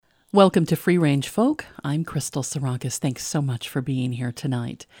Welcome to Free Range Folk. I'm Crystal Sarakas. Thanks so much for being here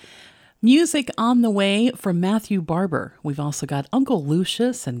tonight. Music on the way from Matthew Barber. We've also got Uncle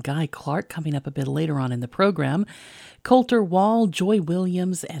Lucius and Guy Clark coming up a bit later on in the program. Coulter Wall, Joy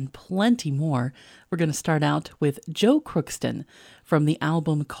Williams, and plenty more. We're going to start out with Joe Crookston from the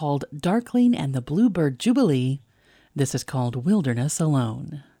album called Darkling and the Bluebird Jubilee. This is called Wilderness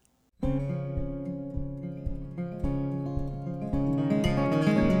Alone.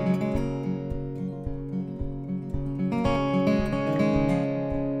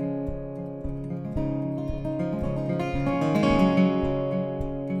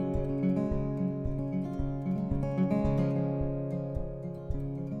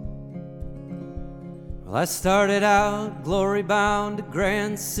 Well, I started out glory-bound, a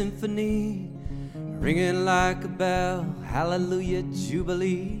grand symphony, ringing like a bell, hallelujah,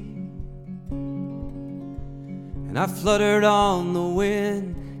 jubilee. And I fluttered on the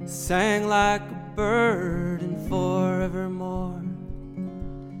wind, sang like a bird, and forevermore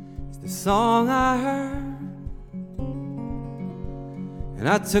is the song I heard. And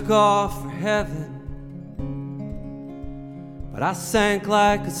I took off for heaven, but I sank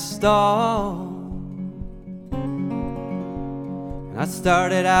like a star. I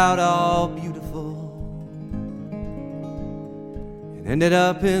started out all beautiful and ended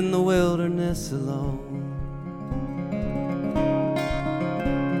up in the wilderness alone.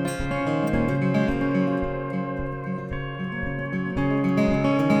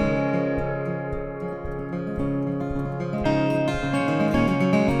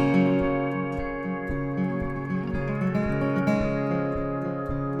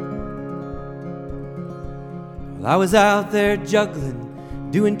 Well, I was out there juggling,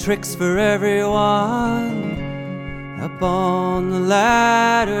 doing tricks for everyone, up on the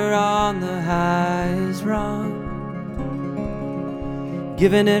ladder on the highest rung,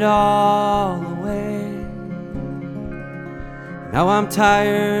 giving it all away. Now I'm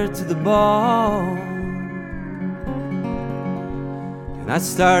tired to the bone, and I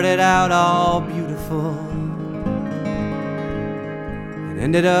started out all beautiful and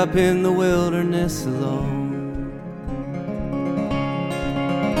ended up in the wilderness alone.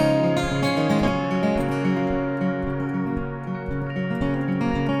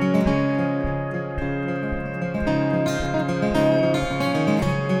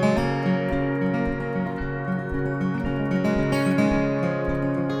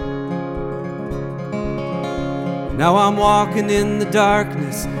 Now I'm walking in the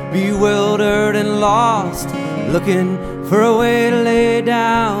darkness, bewildered and lost, looking for a way to lay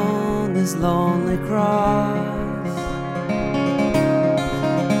down this lonely cross.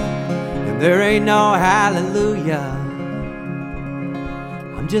 And there ain't no hallelujah,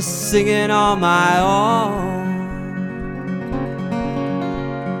 I'm just singing on my own.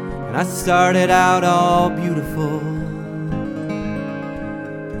 And I started out all beautiful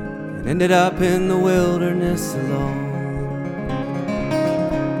and ended up in the wilderness alone.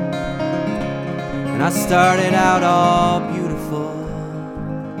 And I started out all beautiful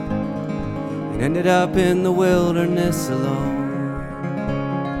and ended up in the wilderness alone.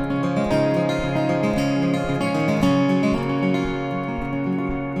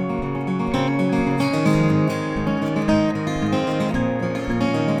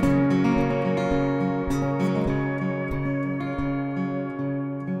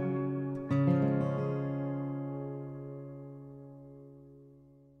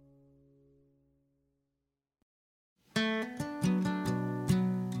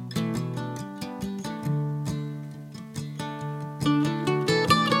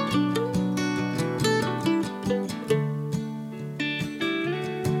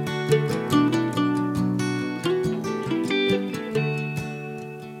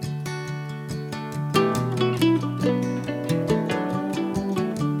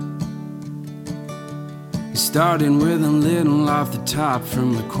 Starting with a little off the top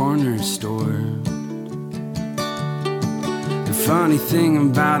from the corner store. The funny thing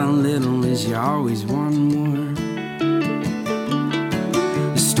about a little is you always want more.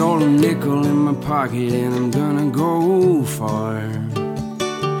 I stole a nickel in my pocket and I'm gonna go far.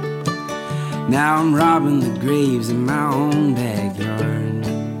 Now I'm robbing the graves in my own backyard.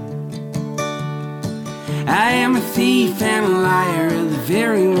 I am a thief and a liar of the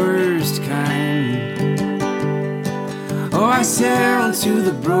very worst kind. Oh, I sell to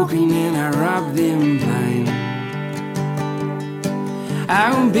the broken and I rob them blind.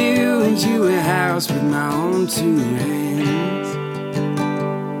 I will build you a house with my own two hands,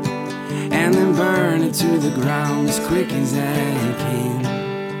 and then burn it to the ground as quick as I can.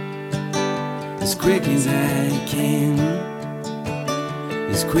 As quick as I can.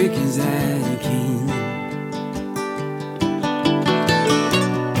 as quick as I can.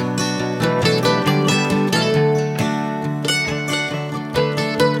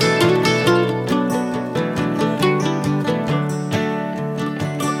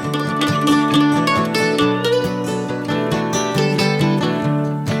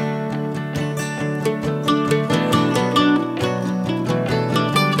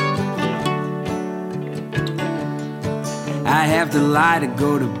 I have to lie to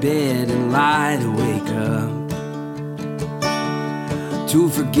go to bed and lie to wake up, to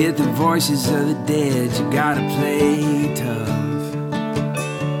forget the voices of the dead. You gotta play tough.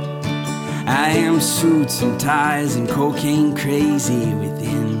 I am suits and ties and cocaine crazy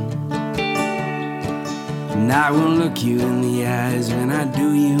within, and I will look you in the eyes when I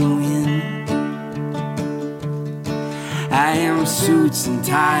do you in. I am suits and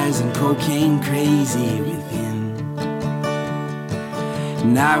ties and cocaine crazy within,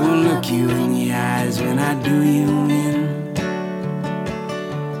 and I will look you in the eyes when I do you in.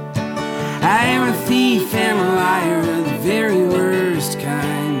 I am a thief and a liar of the very worst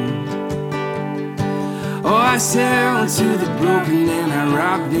kind. Oh, I sell to the broken and I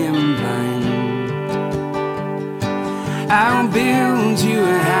rob them blind. I will build you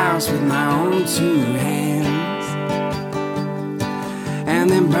a house with my own two hands, and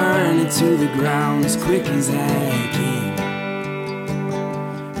then burn it to the ground as quick as I can.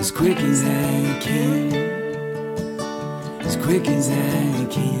 As quick as I can, as quick as I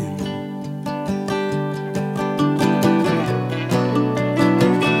can.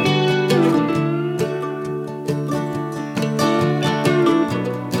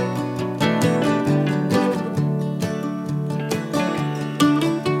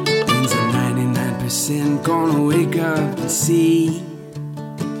 When's the 99% gonna wake up and see?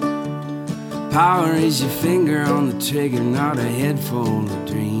 Power is your finger on the trigger, not a head full of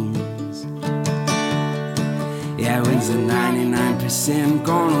dreams. Yeah, when's the 99%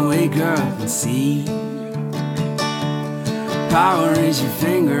 gonna wake up and see? Power is your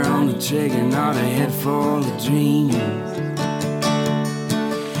finger on the trigger, not a head full of dreams.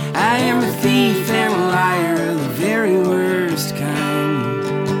 I am a thief and a liar of the very worst kind.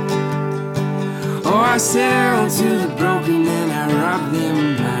 Oh, I sell to the broken and I rob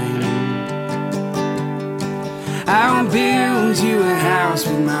them blind. I will build you a house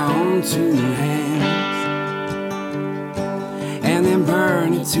with my own two hands, and then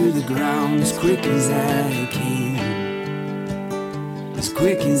burn it to the ground as quick as I can. As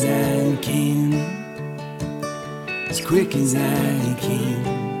quick as I can. As quick as I can.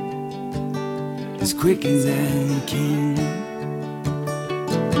 As quick as I can.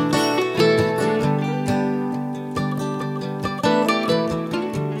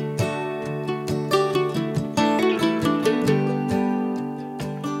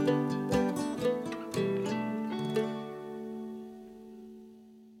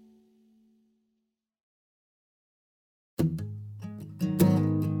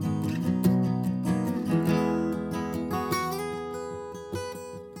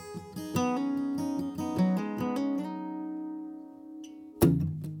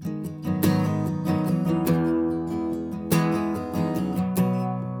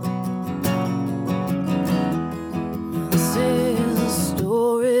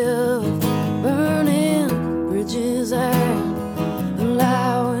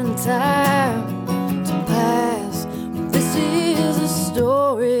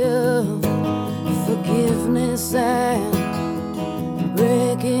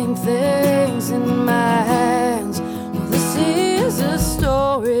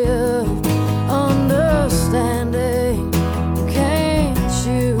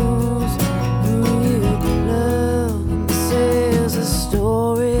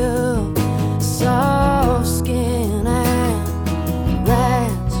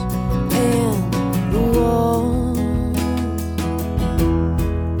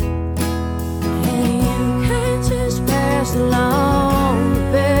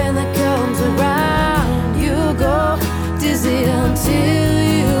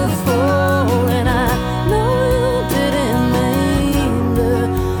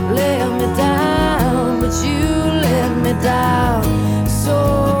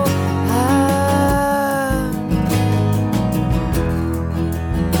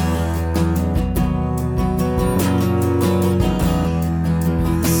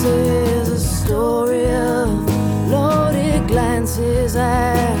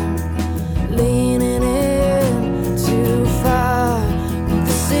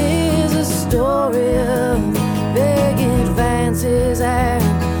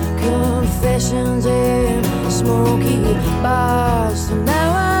 Smoky bars, so now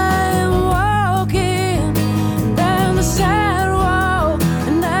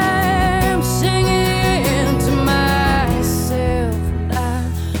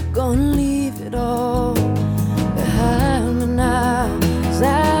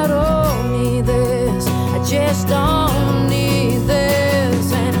just don't need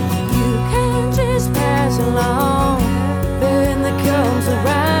this, and you can just pass along. When that comes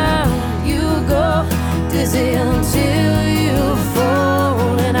around, you go dizzy until you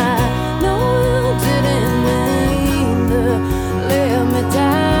fall. And I know you didn't mean to let me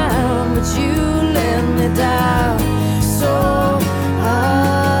down, but you let me down so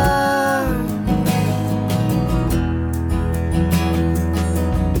hard.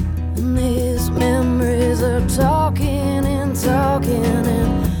 And these memories are talking and talking,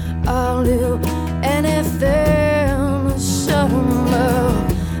 and I'll do anything to shut them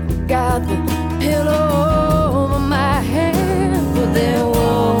up. Got the pillow over my head, but they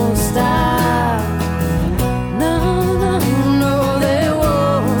won't stop. No, no, no, they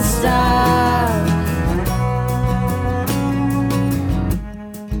won't stop.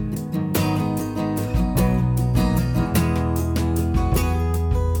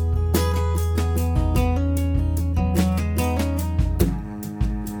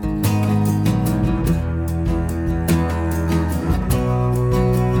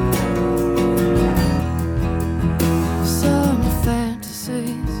 Some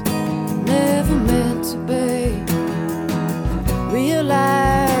fantasies never meant to be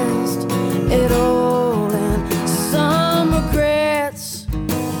realized at all, and some regrets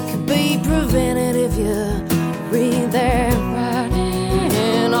could be prevented if you read that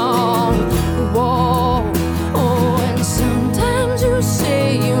writing on the wall. Oh, and sometimes you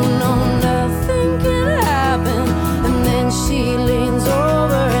say you know nothing can happen, and then she leans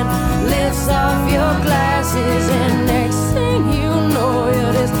over and lifts off your glasses, and next thing you know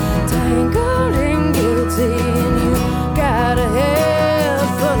you're just tangled and guilty, and you got a head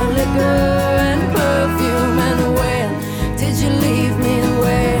full of liquor and perfume. And when did you leave me, and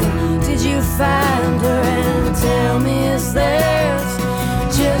when did you find her? And tell me, is this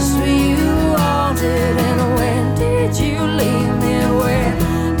just what you wanted? And when did you leave me, and where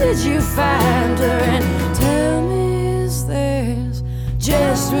did you find her? And tell me, is this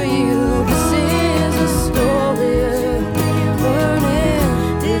just what you? This is a story of burning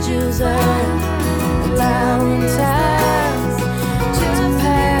ditches and allowing time to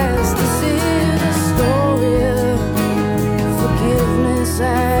pass. This is a story of forgiveness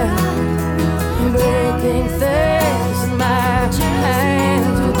and breaking things in my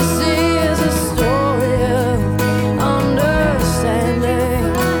hands. But this is a story of understanding.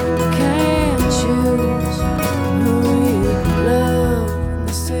 You can't choose who you love.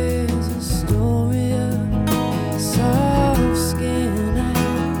 This is a story of soft skin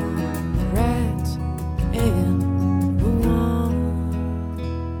and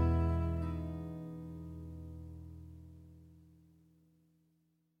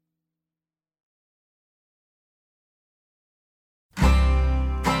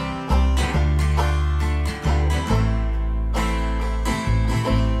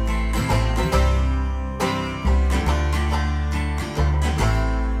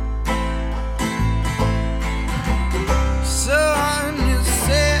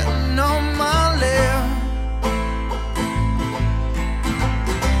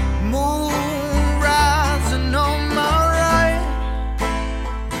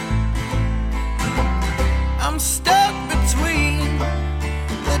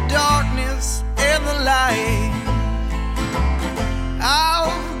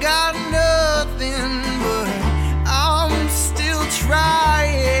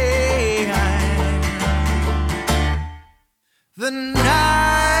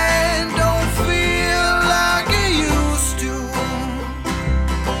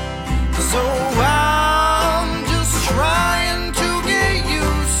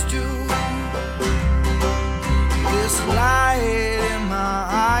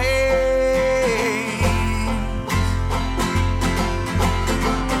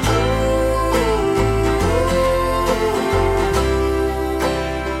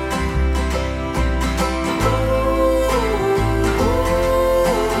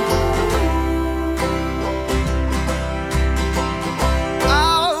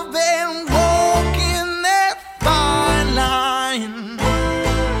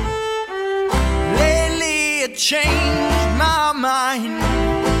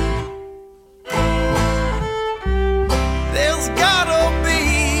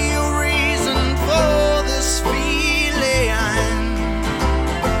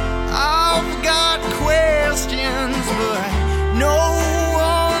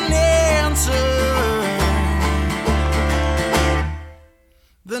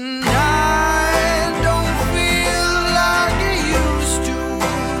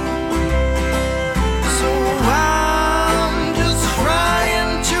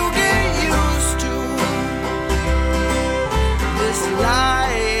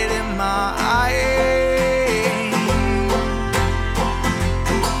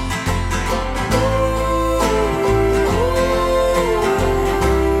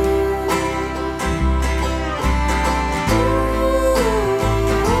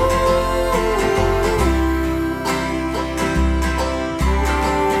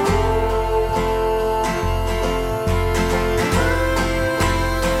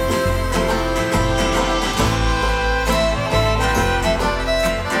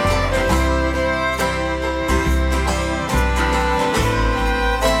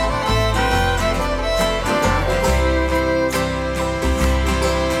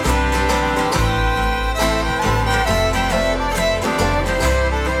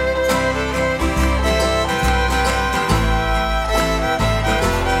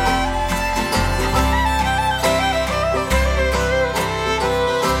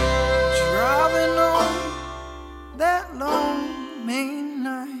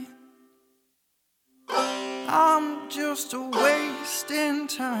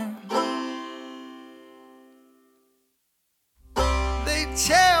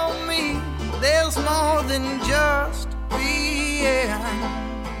tell me there's more than just being.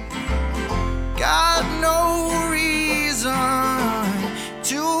 Got no reason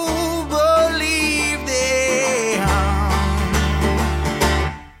to believe them.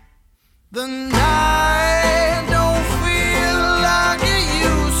 The night don't feel like it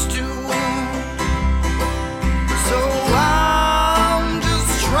used to, so I'm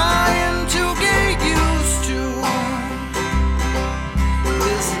just trying to get used to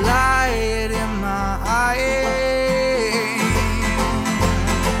this light in my eyes.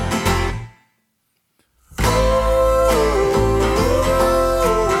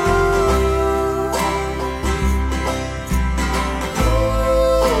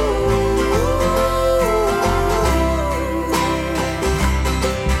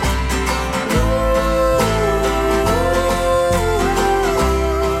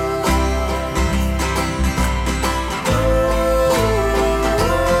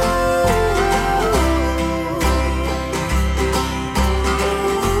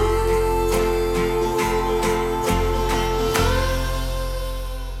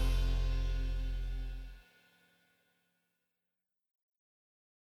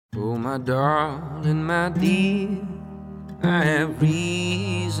 Oh, my darling, my dear, I have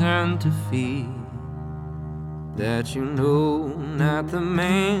reason to fear that you know not the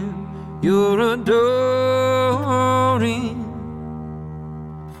man you're adoring.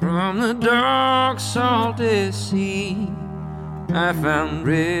 From the dark, salty sea, I found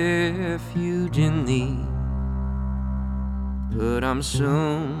refuge in thee. But I'm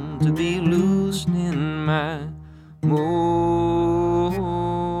soon to be loosening my mooring.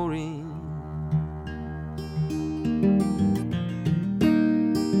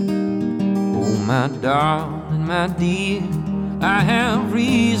 Oh, my darling, my dear, I have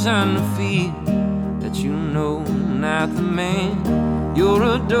reason to fear that you know not the man you're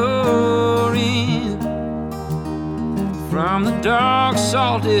adoring. From the dark,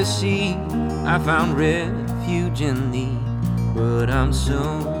 salty sea, I found refuge in thee. But I'm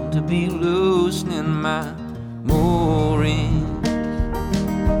soon to be loosening my mooring.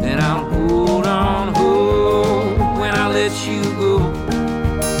 And I'll hold on, hold when I let you go.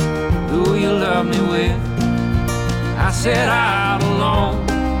 Though you love me well, I set out alone,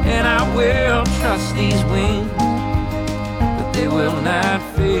 and I will trust these wings, but they will not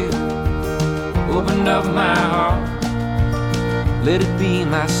fail. Open up my heart, let it be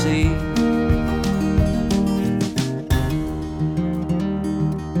my sail.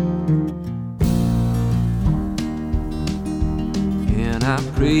 And I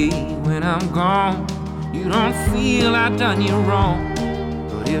pray when I'm gone, you don't feel I done you wrong.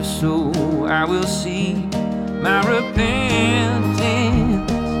 But if so, I will see my repentance.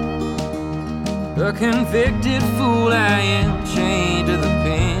 A convicted fool I am, chained to the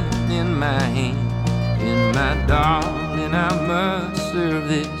pen in my hand. And my darling, I must serve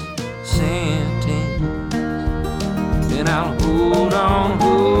this sentence. And I'll hold on,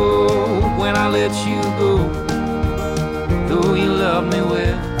 hold when I let you go. Though you love me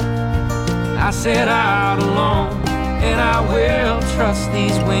well, I set out alone, and I will trust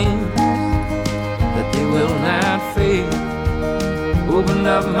these wings, that they will not fail. Open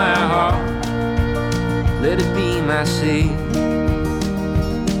up my heart, let it be my sail.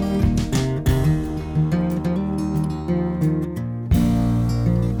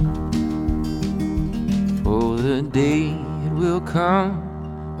 Oh, the day it will come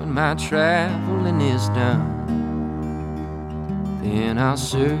when my traveling is done. Then I'll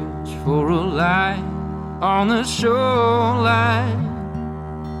search for a light on the shoreline.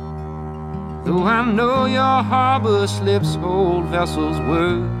 Though I know your harbor slips hold vessels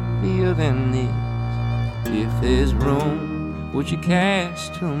worthier than this, if there's room, would you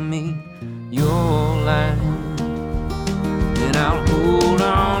cast to me your line? Then I'll hold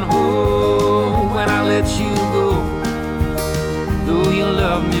on, hold when I let you go. Though you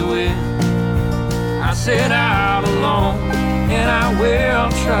love me well, I set out alone, and I will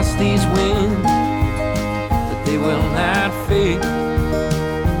trust these winds, that they will not fail.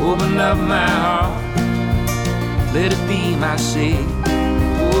 Open up my heart, let it be my sail.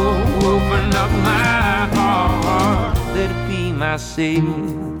 Oh, open up my heart, let it be my sail.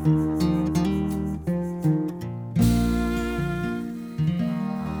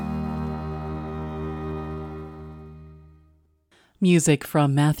 Music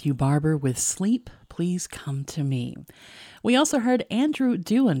from Matthew Barber with Sleep, Please Come to Me. We also heard Andrew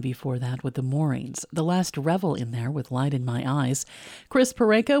Dewan before that with The Moorings, The Last Revel in there with Light in My Eyes, Chris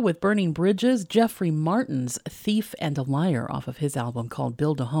Pareka with Burning Bridges, Jeffrey Martin's Thief and a Liar off of his album called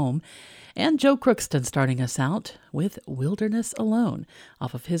Build a Home, and Joe Crookston starting us out with Wilderness Alone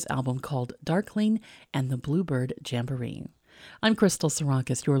off of his album called Darkling and the Bluebird Jamboree. I'm Crystal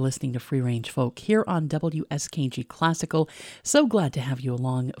Sarakas. You're listening to Free Range Folk here on WSKG Classical. So glad to have you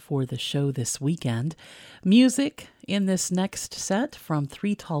along for the show this weekend. Music in this next set from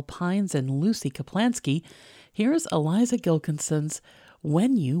Three Tall Pines and Lucy Kaplansky. Here's Eliza Gilkinson's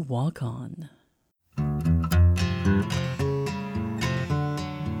When You Walk On.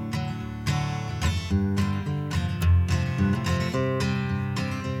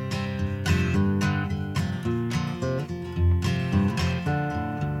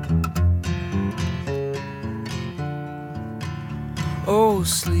 Oh,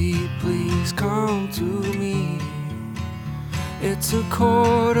 sleep, please come to me. It's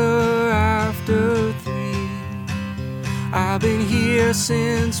 3:15. I've been here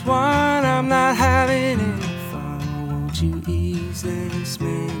since 1. I'm not having any fun. Won't you ease this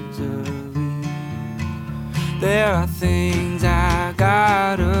misery? There are things I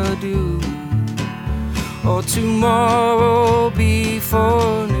gotta do. Or tomorrow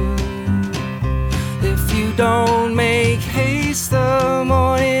before noon. If you don't make haste, the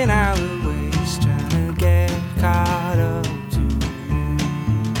morning I will waste trying to get caught up to you.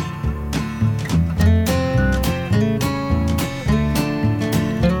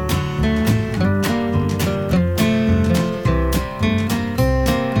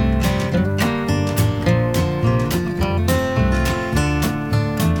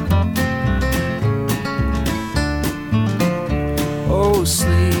 Oh,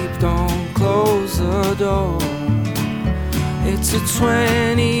 sleep, don't close the door. It's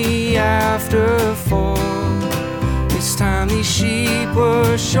 4:20. This time these sheep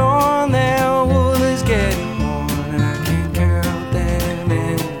were shorn, their wool is getting worn, and I can't count them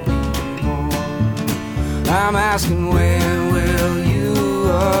anymore. I'm asking, when will you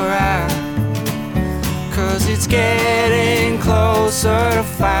arrive? 'Cause it's getting closer to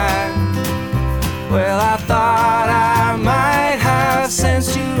 5. Well, I thought I might have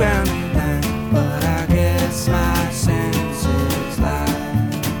sensed you round midnight, but I guess my senses lie.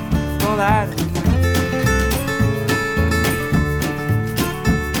 All that.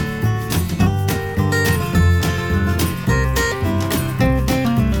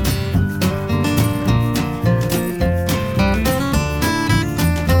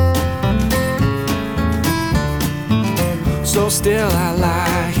 So still I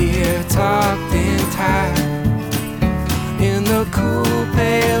lie here tucked in tight in the cool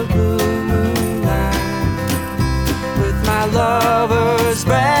pale blue moonlight, with my lover's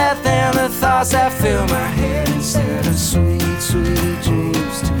breath and the thoughts that fill my head, instead of sweet, sweet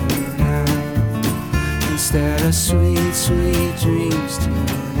dreams tonight. Instead of sweet, sweet dreams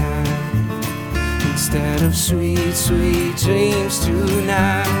tonight. Instead of sweet, sweet dreams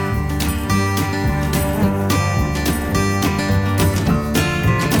tonight.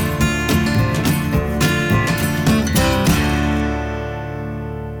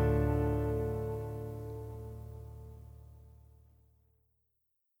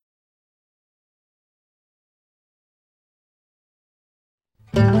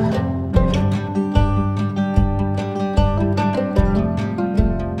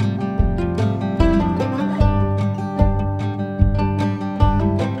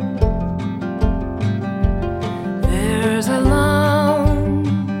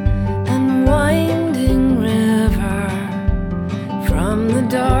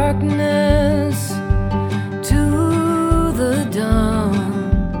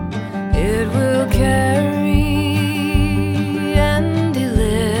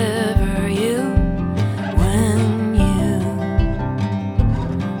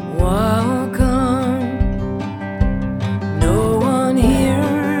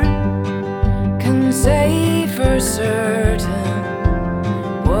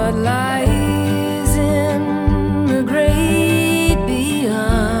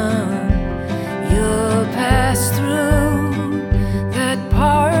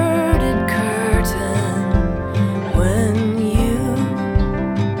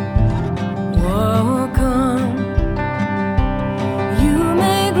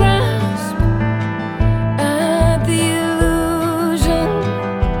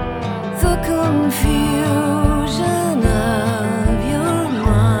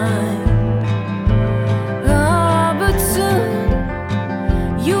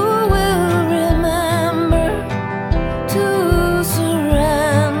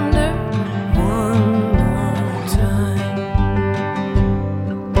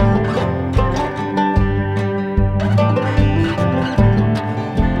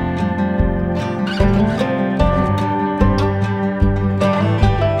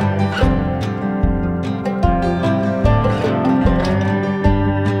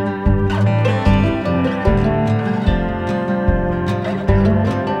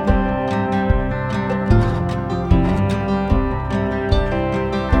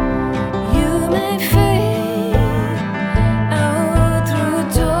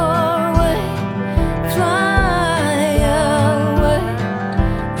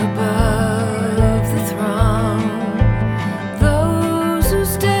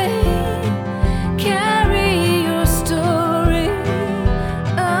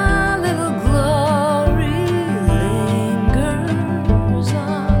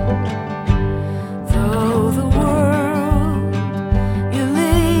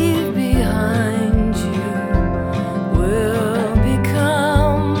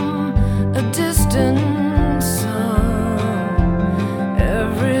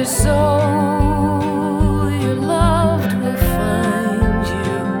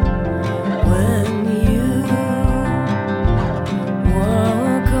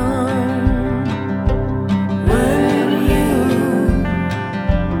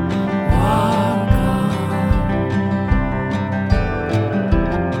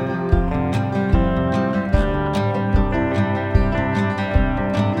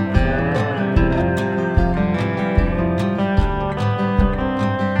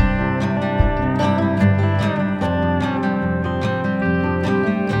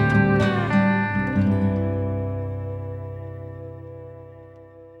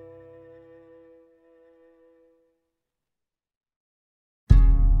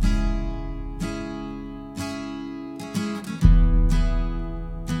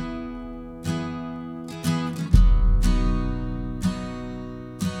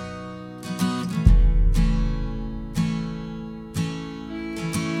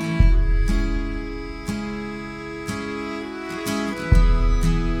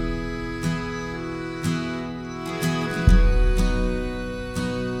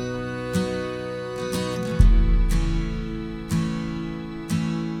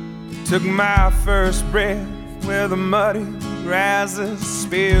 took my first breath where the muddy grasses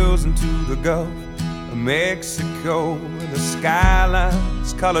spills into the Gulf of Mexico, where the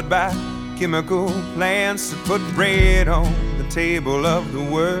skyline's colored by chemical plants that put bread on the table of the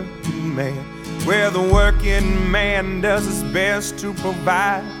working man, where the working man does his best to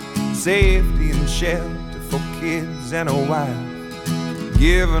provide safety and shelter for kids and a wife,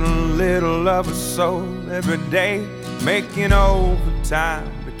 giving a little of his soul every day, making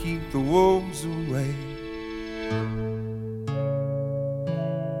overtime to keep the wolves away.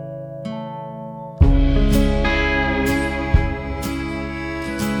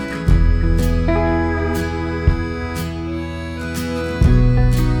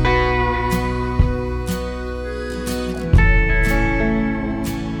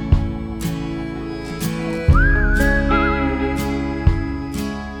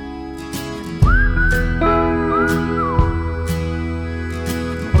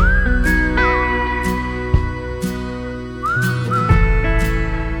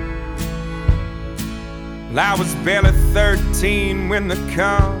 I was barely 13 when the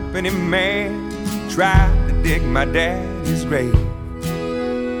company man tried to dig my daddy's grave.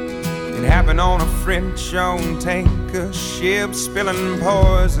 It happened on a French-owned tanker ship, spilling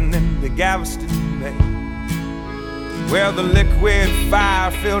poison into Galveston Bay, where the liquid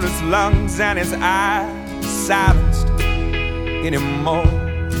fire filled his lungs and his eyes silenced any more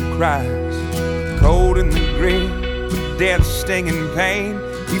cries. Cold in the grave, with death stinging pain,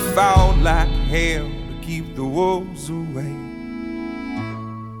 he fought like hell to keep the wolves away.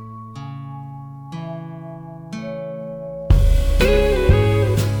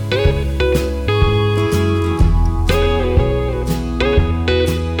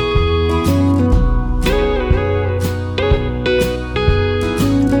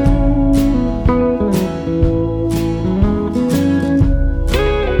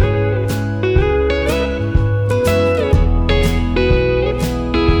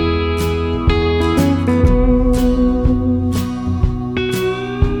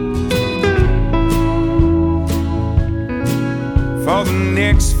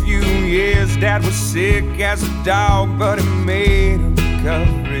 Dad was sick as a dog, but he made a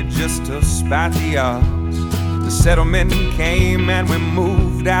recovery just to spite the odds. The settlement came and we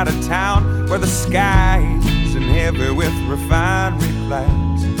moved out of town, where the sky isn't heavy with refinery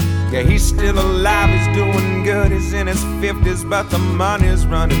clouds. Yeah, he's still alive, he's doing good, he's in his 50s, but the money's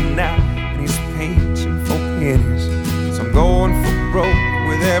running out and he's painting for pennies. So I'm going for broke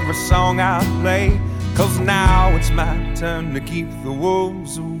with every song I play, 'cause now it's my turn to keep the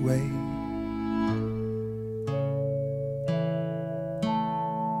wolves away.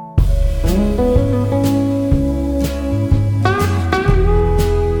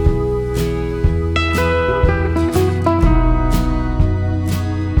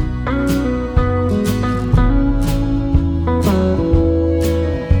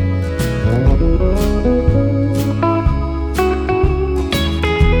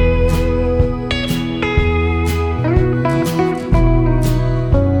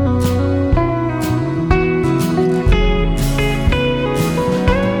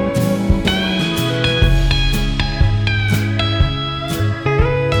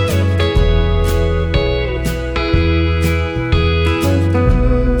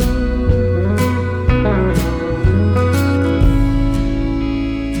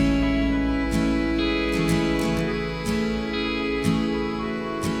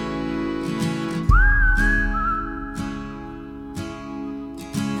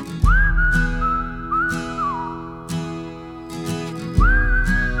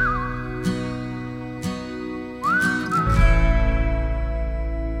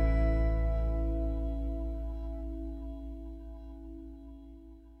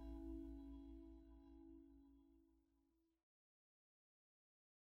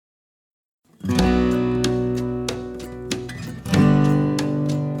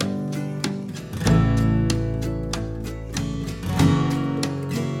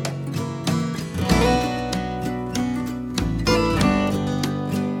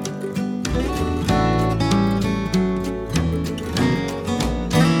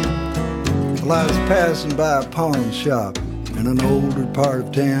 I was passing by a pawn shop in an older part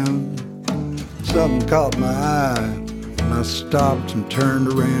of town. Something caught my eye, and I stopped and turned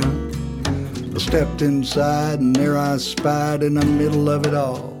around. I stepped inside, and there I spied in the middle of it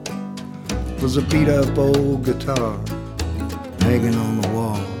all was a beat-up old guitar hanging on the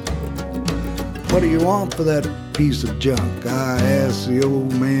wall. "What do you want for that piece of junk?" I asked the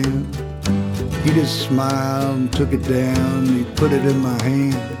old man. He just smiled and took it down, and he put it in my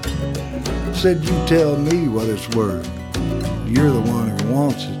hand. Said, "You tell me what it's worth. you're the one who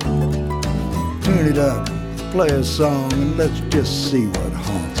wants it. Tune it up, play a song, and let's just see what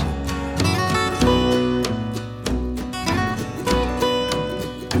haunts it.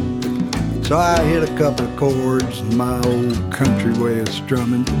 So I hit a couple of chords in my old country way of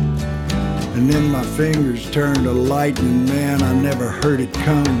strumming, and then my fingers turned to lightning. Man, I never heard it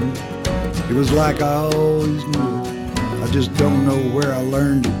coming. It was like I always knew. I just don't know where I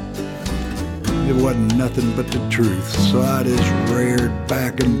learned it. It wasn't nothing but the truth, so I just reared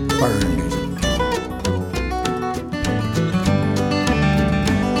back and burned it.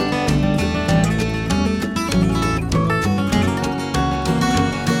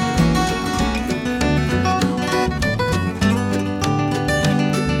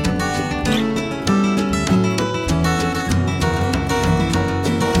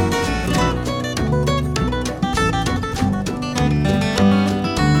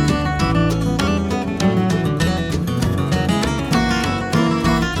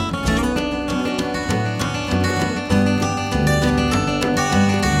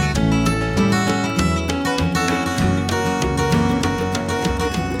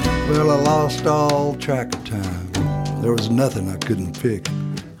 Well, I lost all track of time. There was nothing I couldn't pick.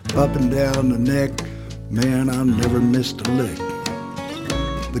 Up and down the neck, man, I never missed a lick.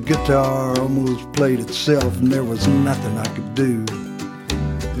 The guitar almost played itself, and there was nothing I could do.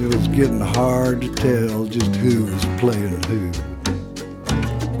 It was getting hard to tell just who was playing who.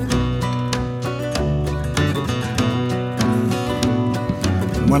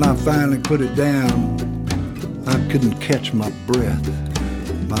 When I finally put it down, I couldn't catch my breath.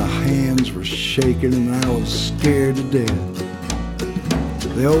 My hands were shaking and I was scared to death.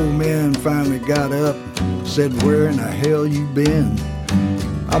 The old man finally got up, said, "Where in the hell you been?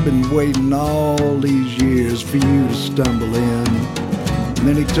 I've been waiting all these years for you to stumble in." And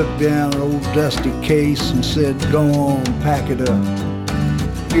then he took down an old dusty case and said, "Go on, pack it up.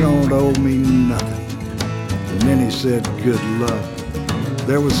 You don't owe me nothing." And then he said, "Good luck."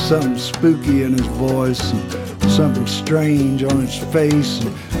 There was something spooky in his voice and something strange on his face,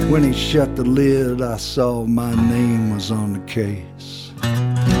 and when he shut the lid, I saw my name was on the case.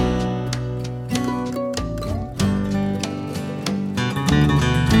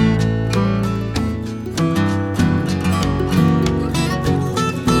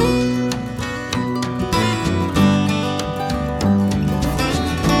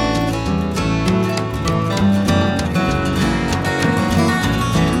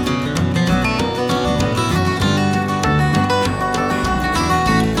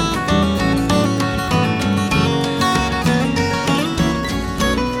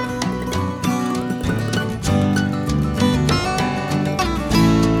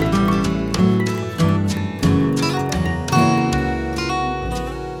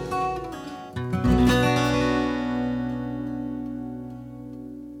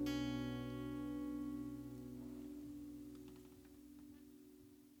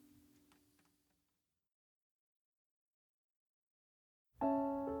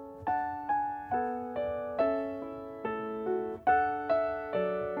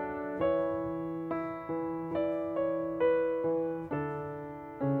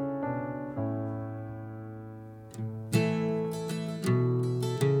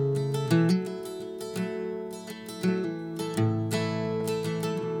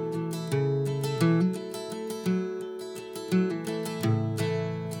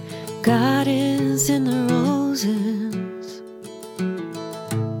 God is in the roses,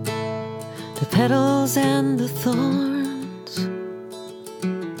 the petals and the thorns,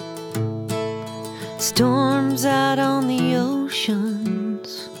 storms out on the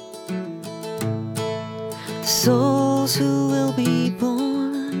oceans, the souls who will be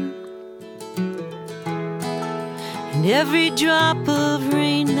born, and every drop of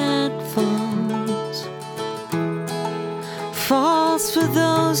rain that falls for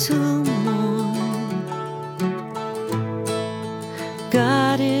those who mourn.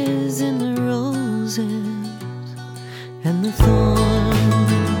 God is in the roses and the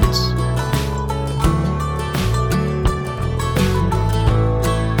thorns.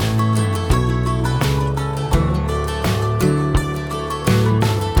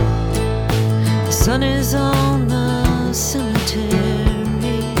 The sun is on the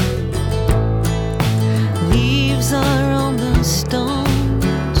cemetery, leaves are on the stones.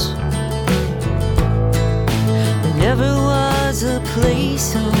 There never was a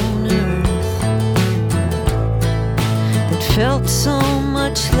place on earth that felt so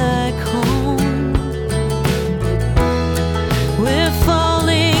much like home. We're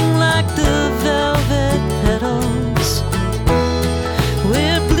falling like the velvet petals,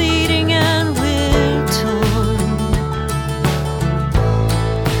 we're bleeding and we're torn.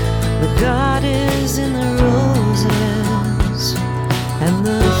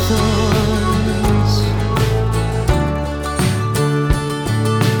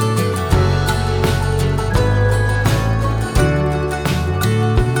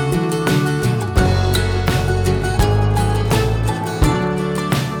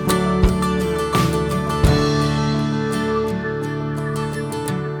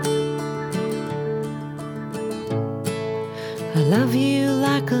 love you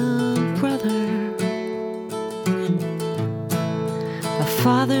like a brother, a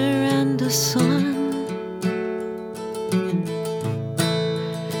father and a son.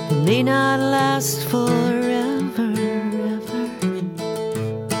 It may not last forever, ever,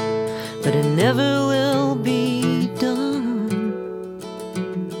 but it never will be done.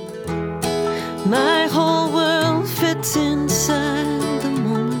 My whole world fits inside the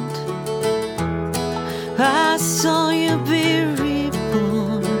moment I saw you be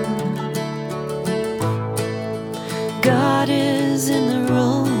reborn. God is in the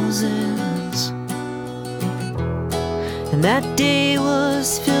roses, and that day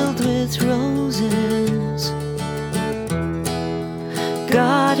was filled with roses.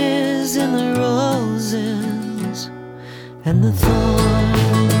 God is in the roses and the thorns.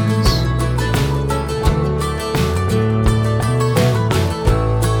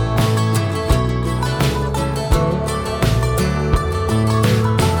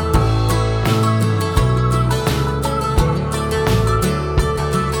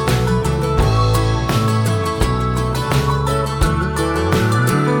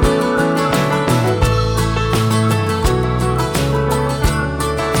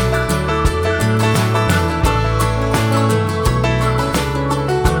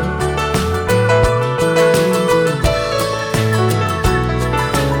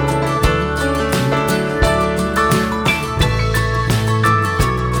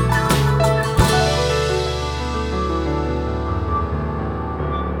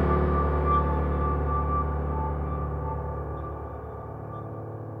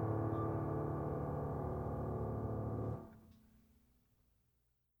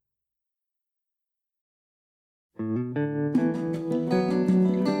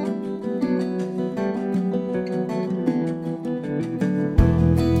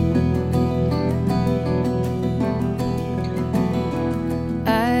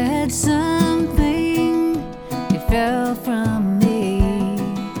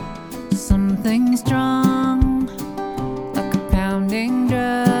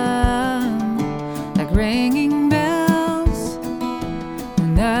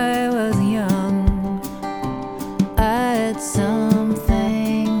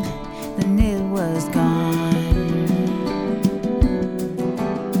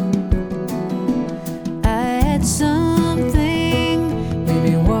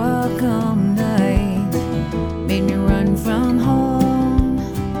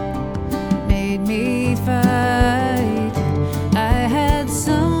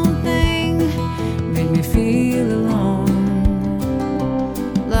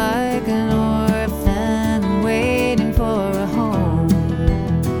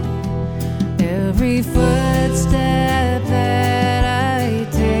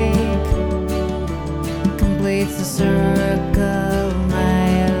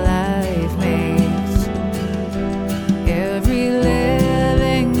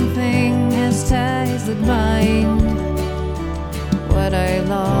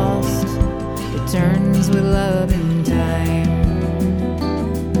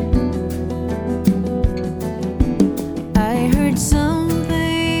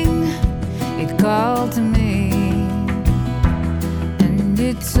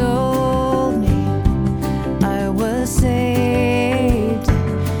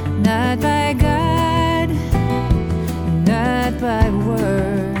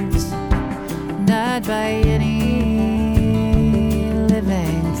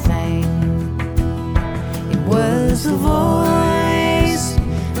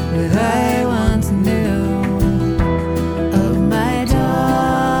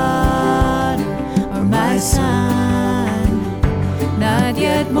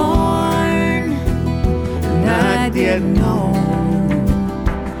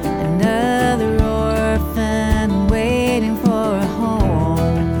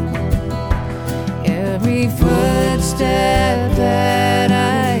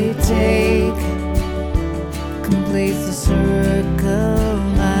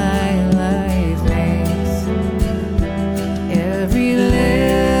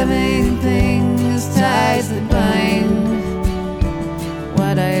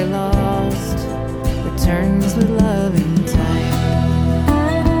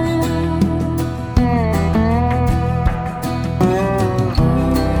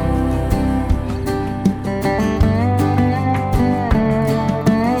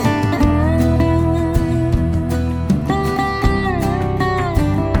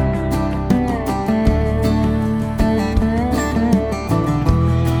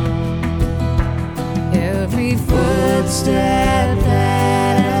 Step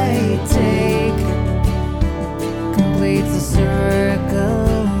that I take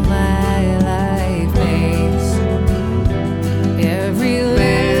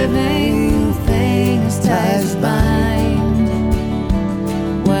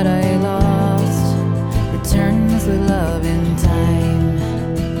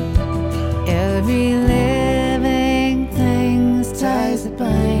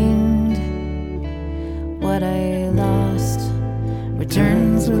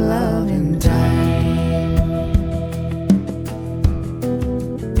turns with love in time.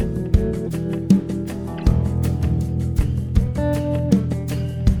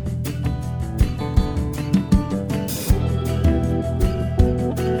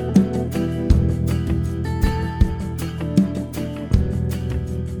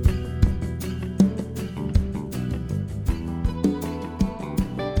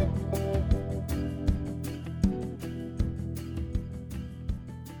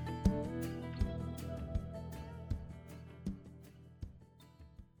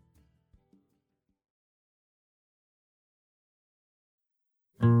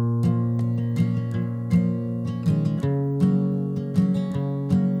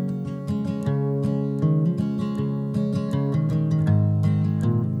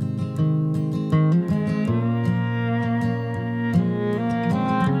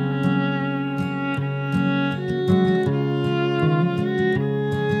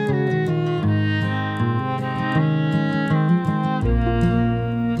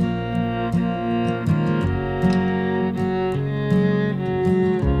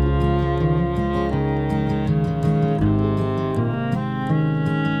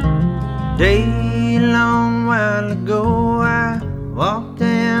 Day long while ago I walked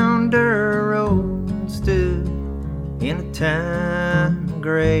down dirt road and stood in a time of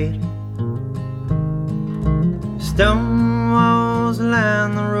great. Stone walls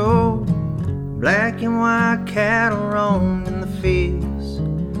line the road, black and white cattle roamed in the fields,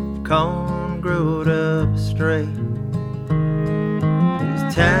 corn growed up straight.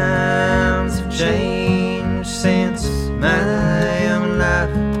 These times have changed since my young life.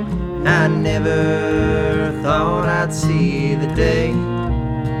 I never thought I'd see the day.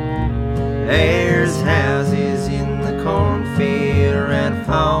 There's houses in the cornfield around a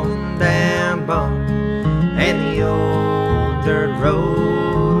fallen down barn, and the old dirt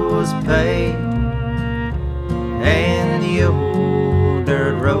road was paved, and the old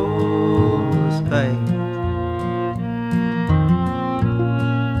dirt road was paved.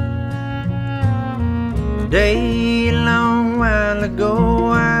 A day long while ago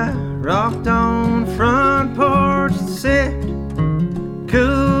I rocked on the front porch and sipped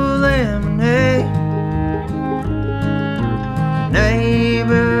cool lemonade.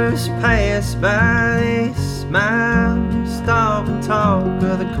 Neighbors passed by, they smiled, stop and talk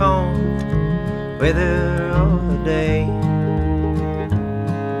of the corn weather of the day.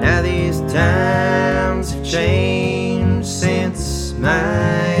 Now these times have changed since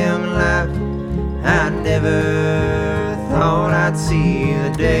my young life. I never thought I'd see the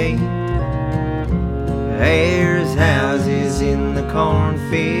day. There's houses in the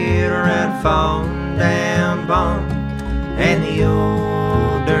cornfield around a fallen down barn, and the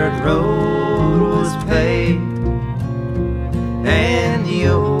old dirt road was paved, and the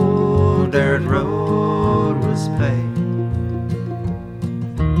old dirt road was paved.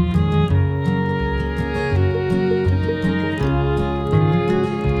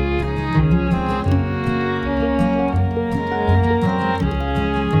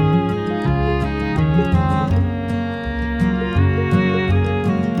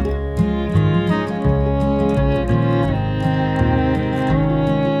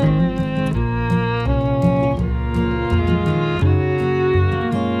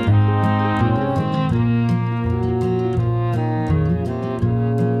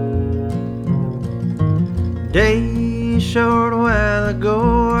 Day short while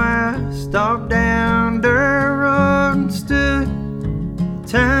ago I stalked down dirt road and stood.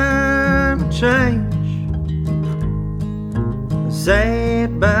 Time of change. I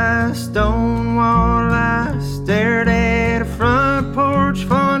sat by a stone wall, I stared at a front porch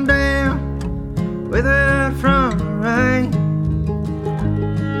falling down without from the rain.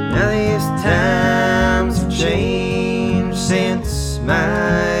 Now these times have changed since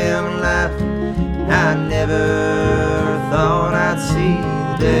my young life. I never thought I'd see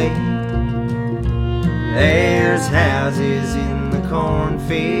the day. There's houses in the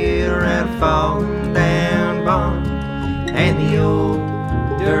cornfield around a fallen down barn, and the old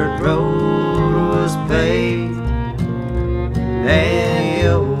dirt road was paved, and the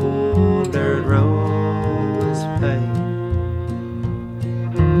old dirt road was paved.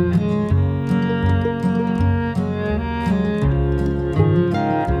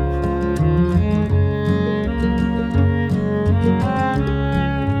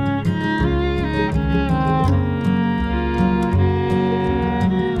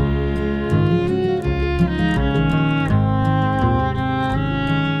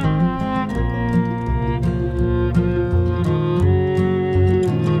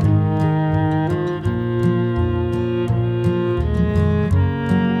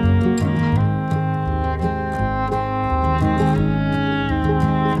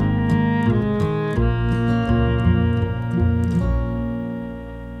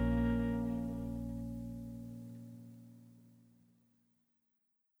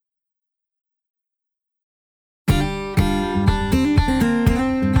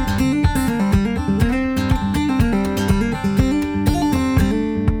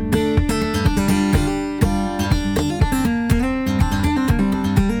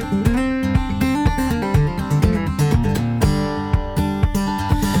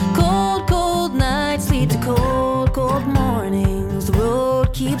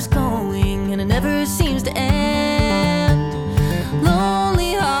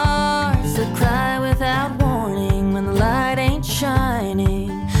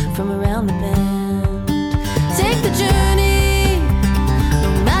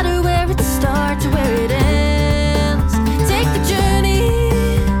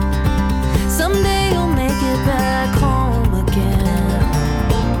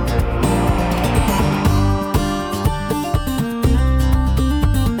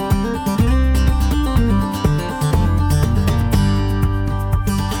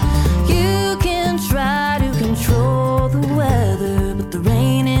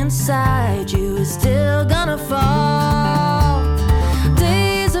 is still gonna fall.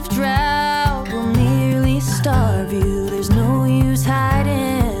 Days of drought will nearly starve you. There's no use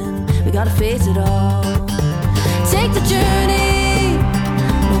hiding, we gotta face it all. Take the journey,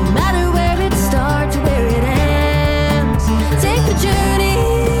 no matter where it starts or where it ends. Take the journey,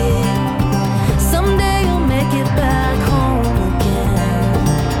 someday you'll make it back home again.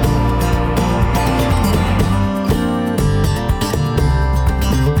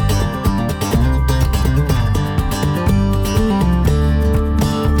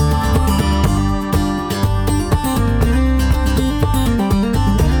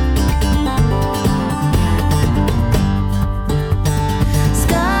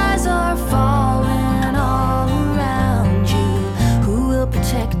 Skies are falling all around you. Who will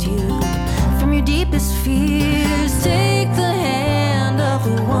protect you from your deepest fears? Take the hand of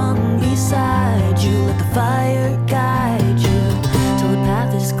the one beside you. Let the fire guide you till the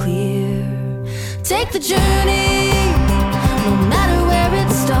path is clear. Take the journey, no matter where it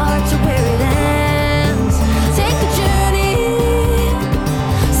starts or where it ends. Take the journey,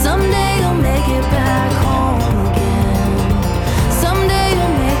 someday you'll make it back home again. Someday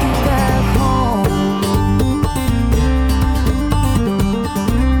you'll make it back home.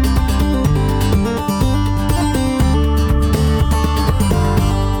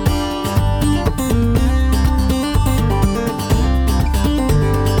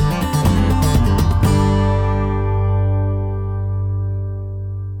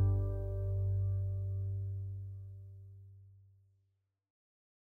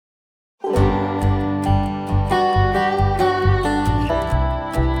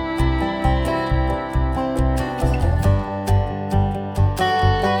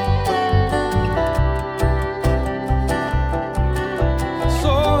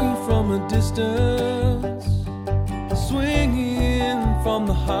 Saw you from a distance, swinging from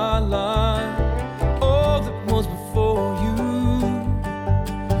the high line. All that was before you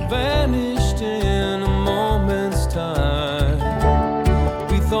vanished in a moment's time.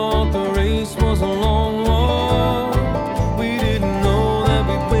 We thought the race was a long one. We didn't know that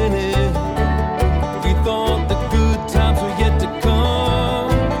we'd win it. We thought the good times were yet to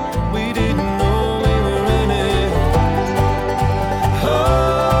come. We didn't know we were in it. Oh,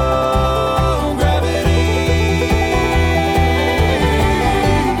 gravity.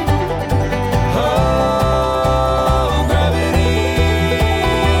 Oh, gravity.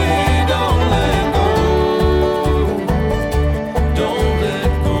 Don't let go. Don't let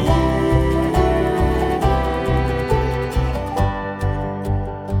go.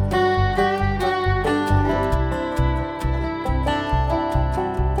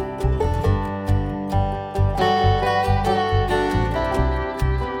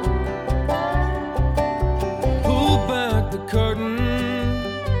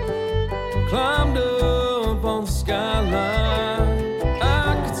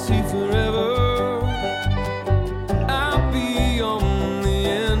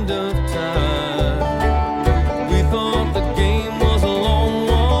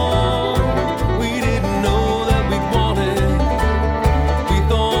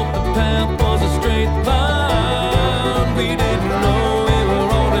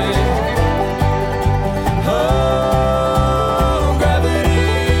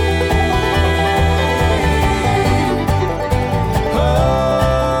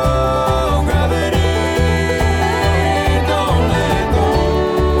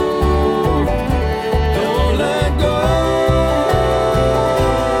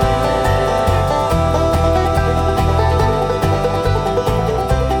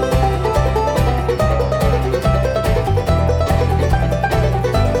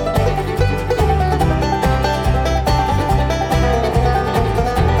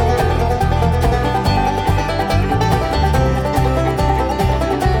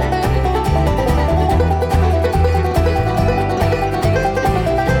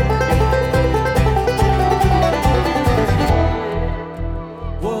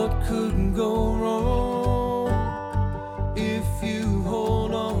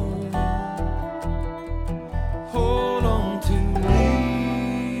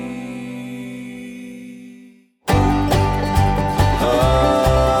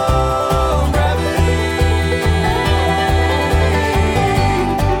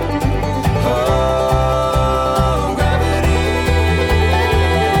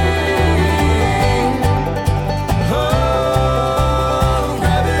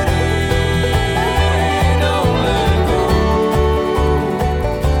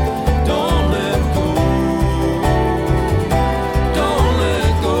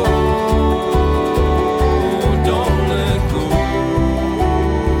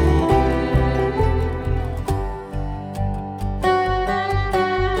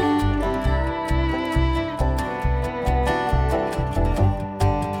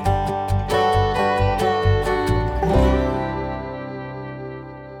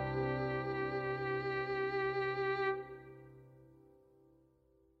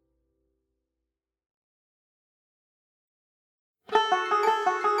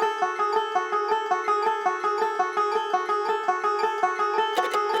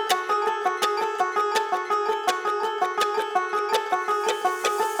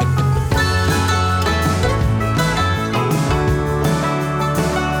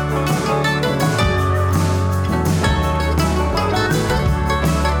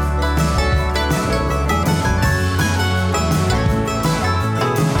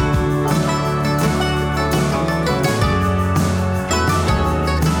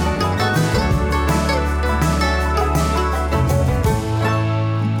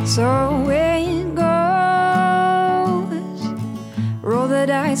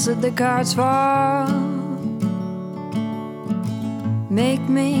 answered the cards fall. Make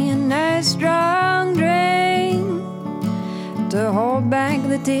me a nice strong drink to hold back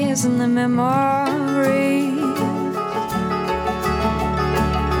the tears and the memories.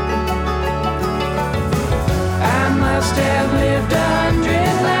 I must have lived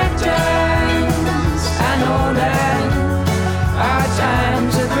 100 lifetimes. I know that our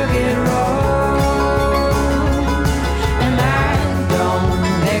time's a crooked road, and I don't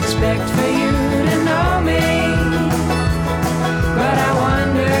expect for you to know me, but I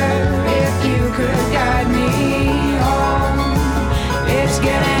wonder if you could guide me home. It's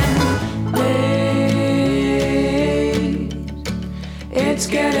getting late. It's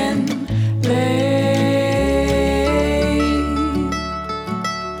getting late.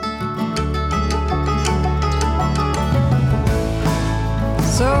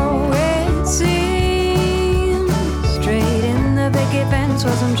 So it seems straight in the picket fence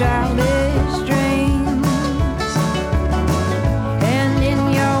was some childish dreams, and in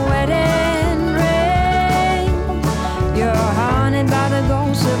your wedding ring you're haunted by the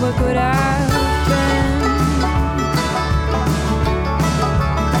ghosts of what could have been.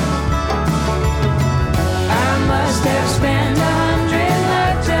 I must have spent 100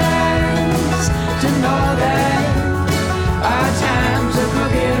 lifetimes to know that our time's a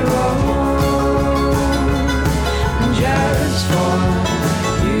crooked road, just for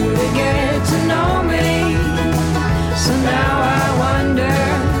you to get to know me. So now I wonder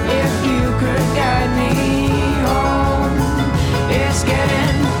if you could guide me home. It's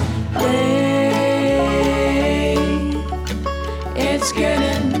getting late. It's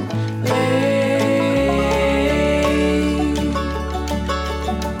getting late.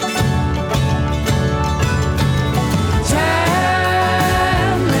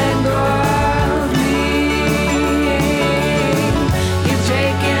 Time let go of me. You've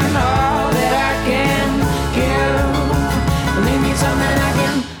taken all that I can give. Leave me something I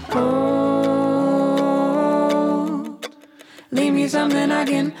can hold. Leave me something I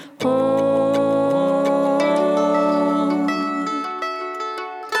can hold.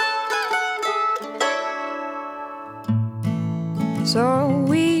 So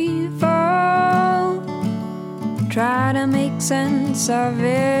we fall, try to make sense of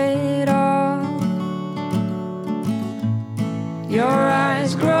it all. Your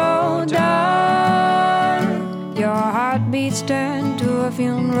eyes grow dark, your heartbeats turn to a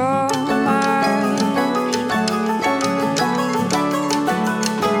funeral march.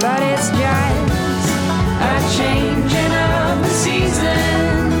 But it's just a changing of the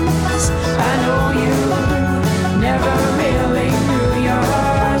seasons. I know you never really knew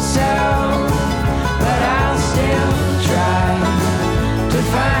yourself, but I'll still try to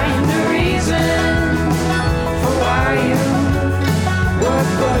find the reason for why you would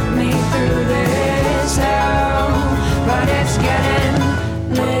put me through this hell. But it's getting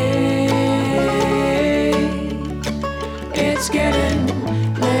late. It's getting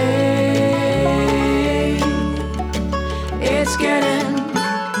late. It's getting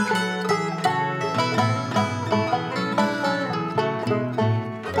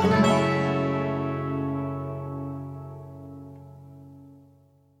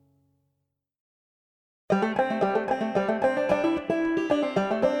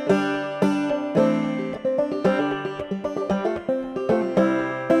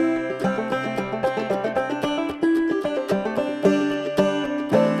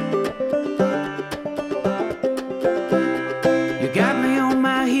You got me on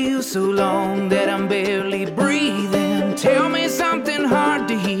my heels so long that I'm barely breathing. Tell me something hard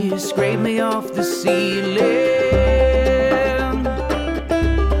to hear, scrape me off the ceiling.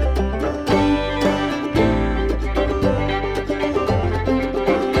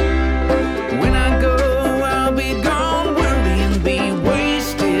 When I go, I'll be gone, worry and be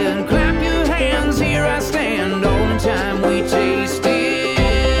wasted. Clap your hands, here I stand, all the time we tasted.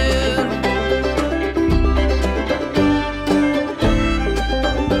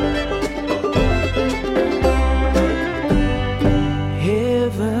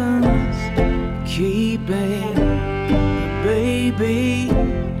 Keeping a baby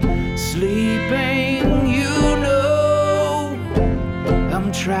sleeping, you know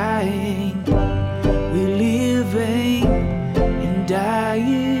I'm trying, we're living and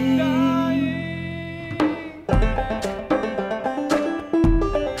dying.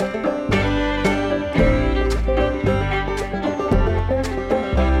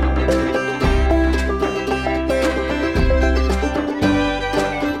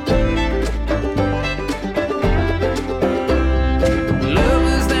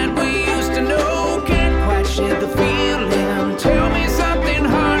 Lovers that we used to know can't quite share the feeling. Tell me something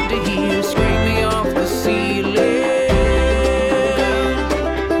hard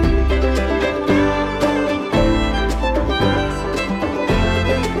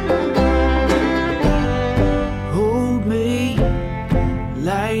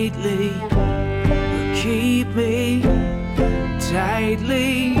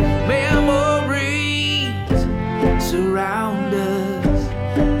nightly memories surround us.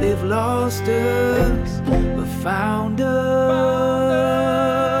 They've lost us, but found us.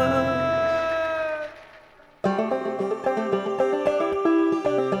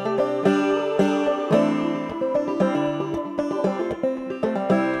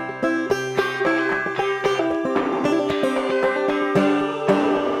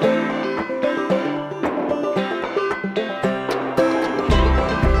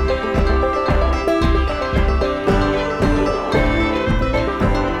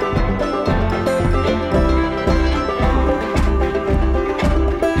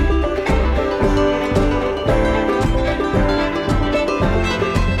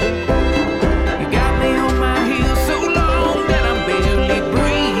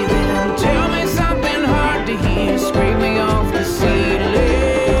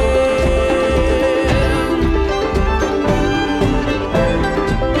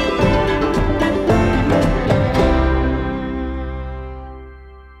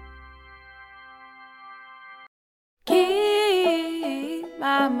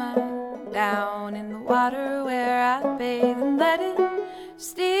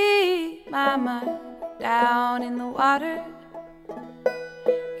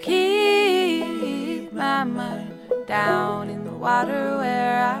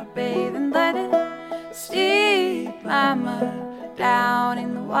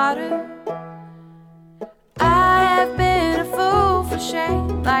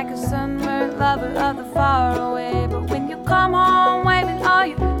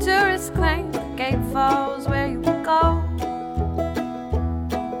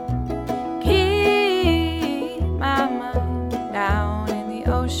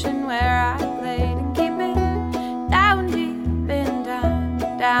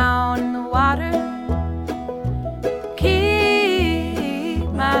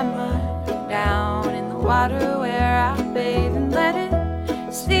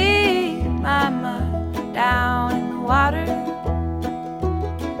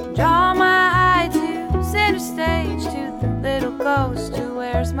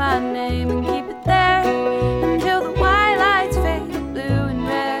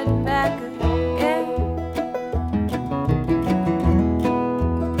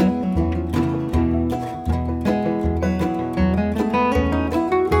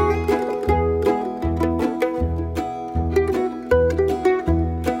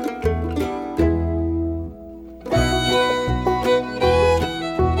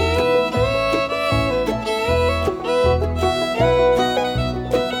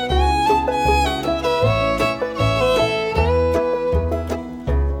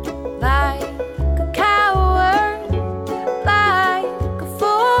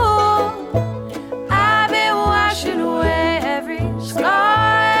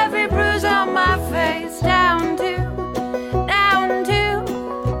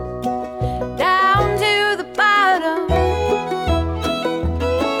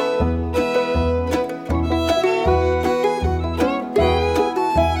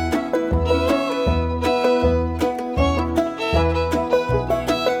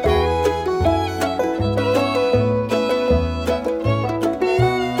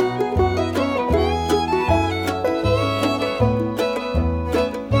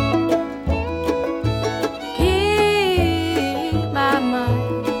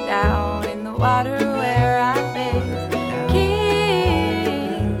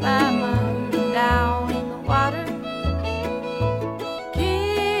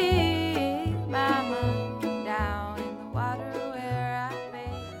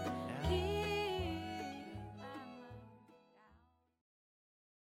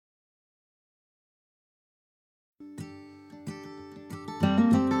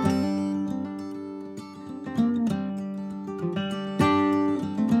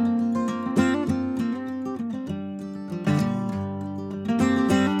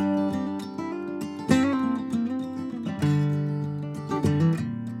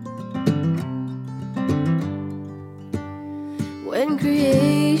 When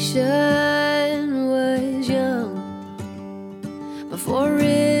creation was young, before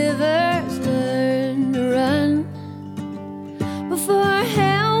rivers learned to run, before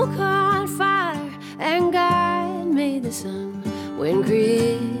hell caught fire and God made the sun. When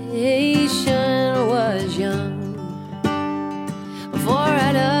creation was young, before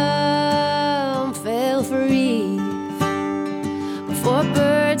Adam fell for Eve, before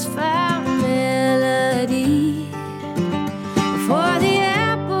birds found melody, before the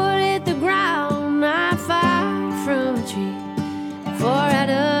apple hit the ground, not far from a tree, before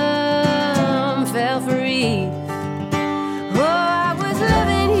Adam fell for Eve. Oh, I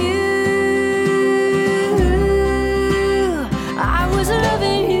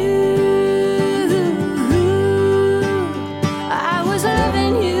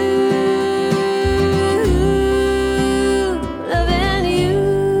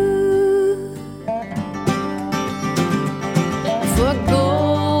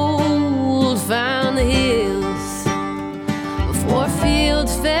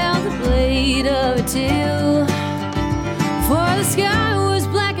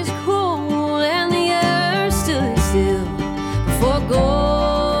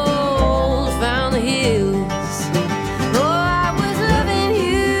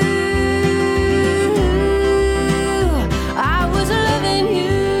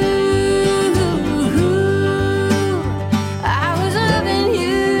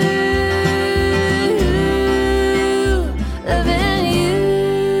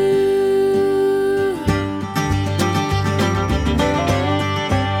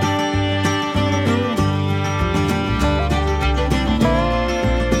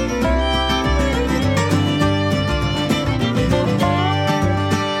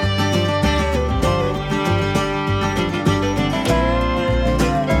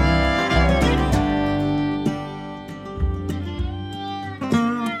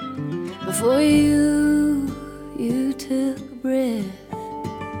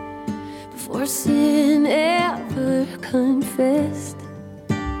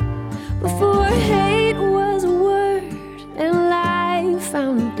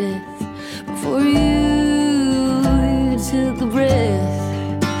death before you took a breath.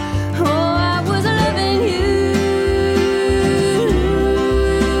 Oh, I was loving you.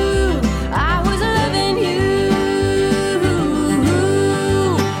 I was loving you.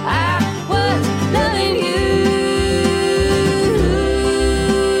 I was loving you.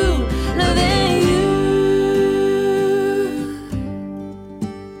 Loving you.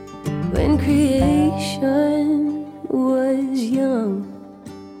 When creation was young,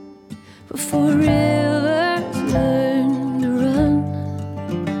 before rivers learned to run,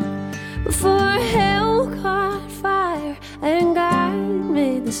 before hell caught fire and God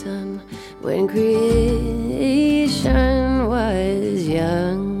made the sun, when creation was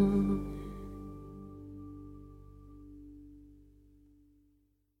young.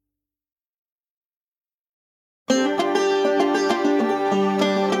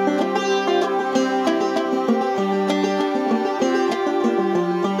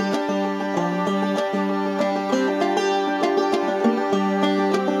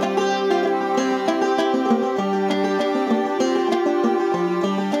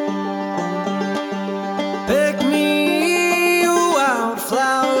 Pick me a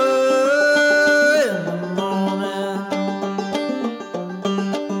wildflower in the morning,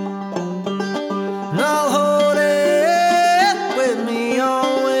 and I'll hold it with me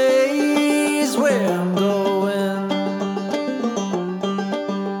always where I'm going.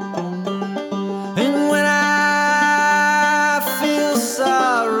 And when I feel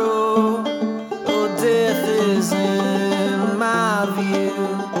sorrow or death is in my view,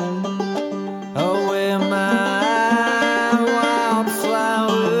 I'll wear my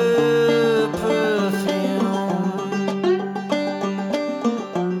wildflower perfume.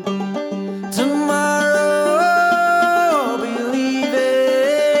 Tomorrow I'll be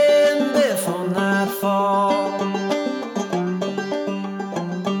leaving before nightfall.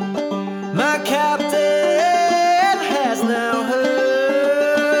 My captain has now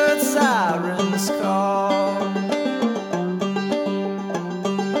heard sirens call.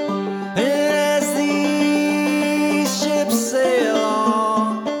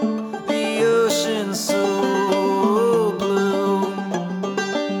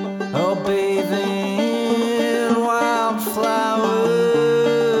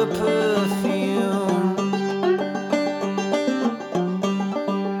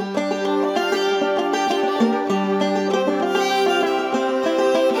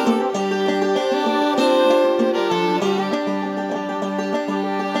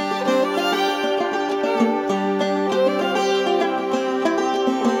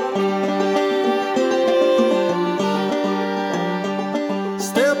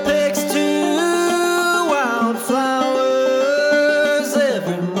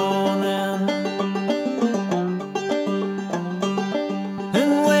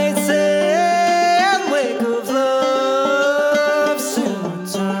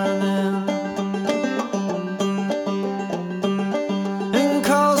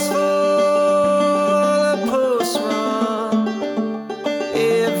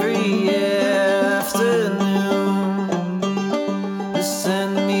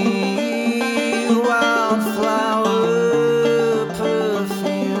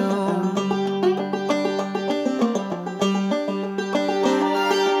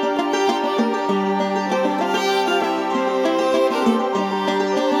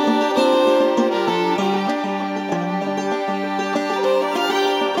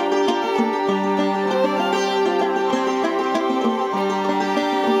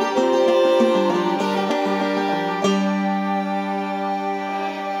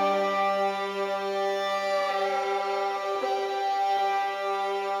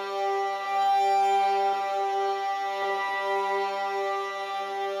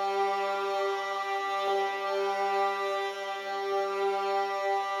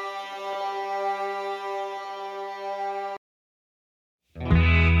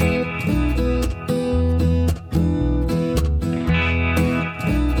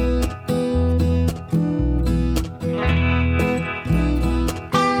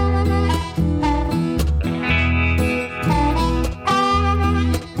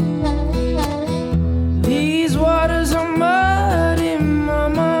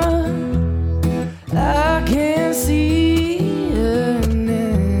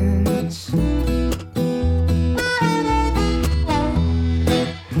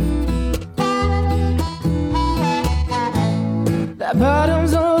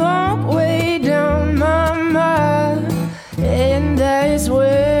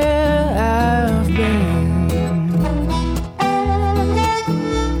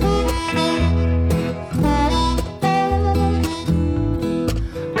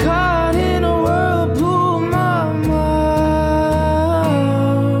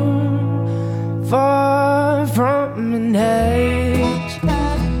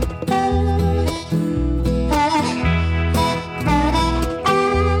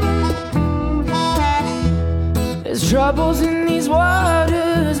 troubles in these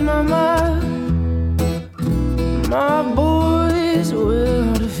waters, mama, my boys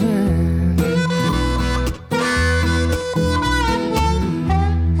will defend.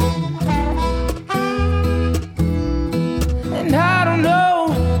 And I don't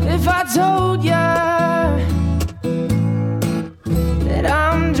know if I told ya that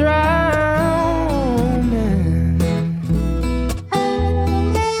I'm drowning.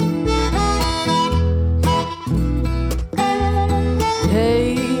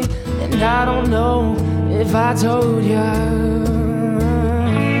 Hey, and I don't know if I told ya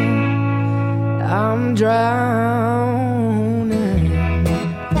I'm drowning.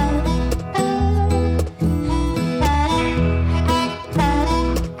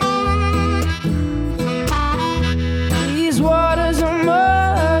 These waters are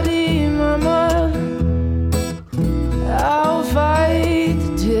muddy, mama, I'll fight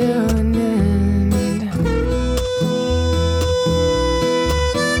till an end.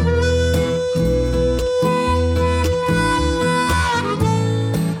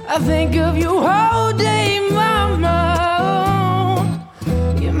 I think of you all day, mama. Oh,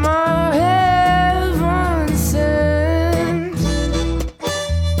 you're my heaven sent.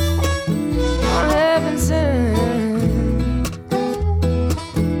 My heaven sent.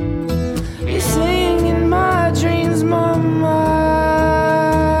 You sing in my dreams, mama,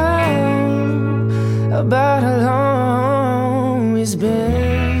 about how long it's been.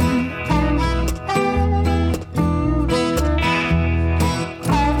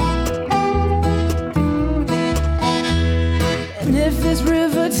 And if this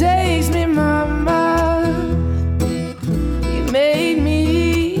river takes me, mama, you made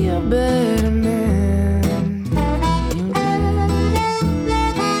me a better man. You did.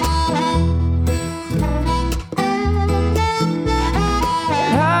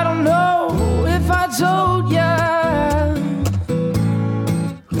 And I don't know if I told ya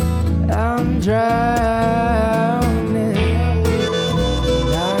I'm drowning.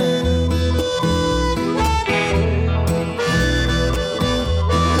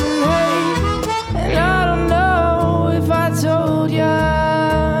 And I don't know if I told ya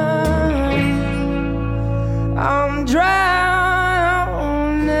I'm drowning.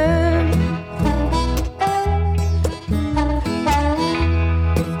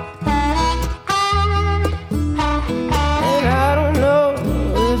 And I don't know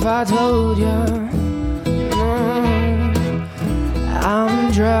if I told ya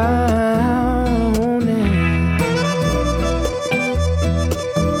I'm drowning.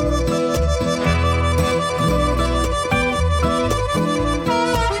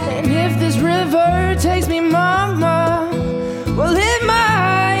 And if this river takes me, mama, well, it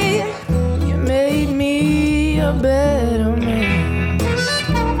might. You made me a better man.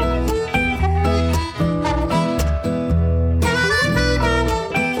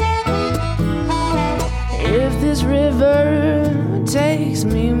 If this river takes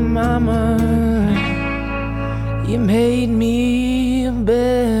me, mama, you made me a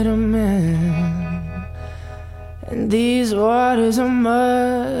better man. And these waters are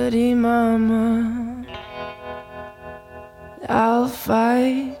muddy, mama, I'll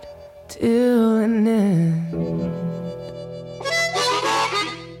fight till an end.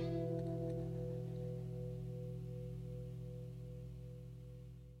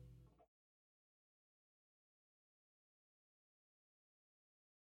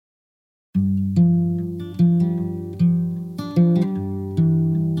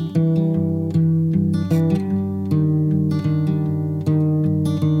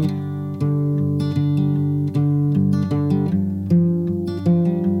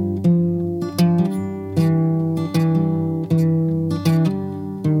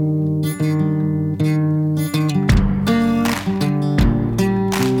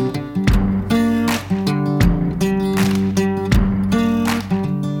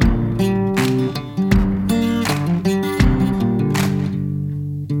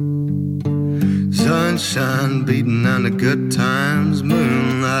 Sunshine beating on the good times,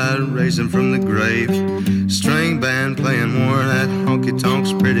 moonlight racing from the grave, string band playing more of that honky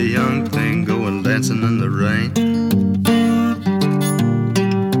tonks, pretty young thing going dancing in the rain.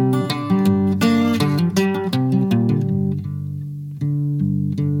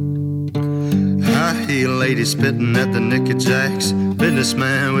 High heel lady spitting at the Nicky Jacks,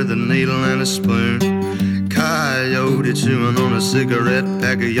 businessman with a needle and a spoon, coyote chewing on a cigarette,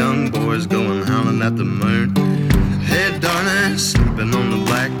 pack of young boys going howling at the moon. Hey darling, sleeping on the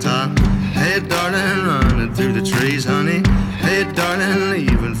blacktop. Hey darling, running through the trees, honey. Hey darling,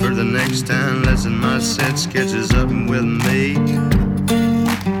 leaving for the next town. Lesson my set sketches up with me.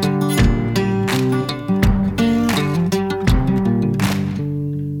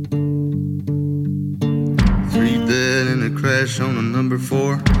 number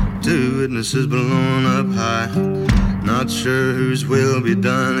 4. 2 witnesses blowing up high. Not sure whose will be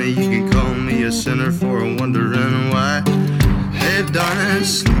done. You can call me a sinner for wondering why. Hey darling,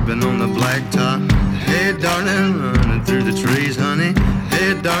 sleeping on the blacktop. Hey darling, running through the trees, honey.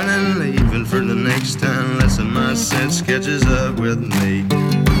 Hey darling, leaving for the next town. Lesson my sense catches up with me.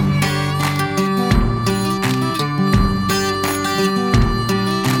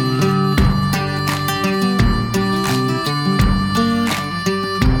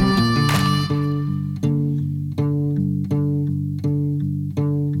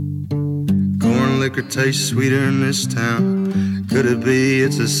 Liquor tastes sweeter in this town. Could it be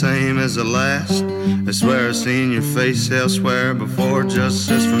it's the same as the last? I swear I've seen your face elsewhere before, just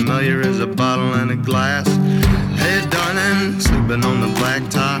as familiar as a bottle and a glass. Hey darling, sleeping on the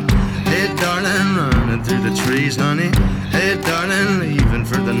blacktop. Hey darling, running through the trees, honey. Hey darling, leaving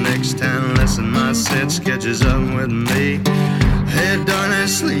for the next town. Lesson my sense catches up with me. Hey darling,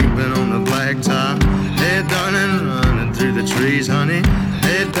 sleeping on the blacktop. Hey darling, running through the trees, honey.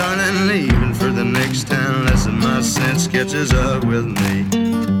 Hey darling, leaving for the next town. Lesson my sense catches up with me.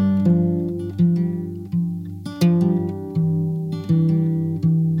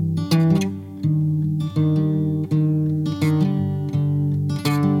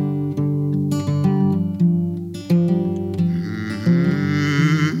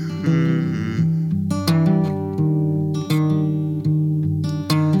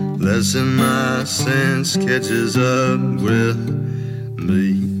 Lesson my sense catches up with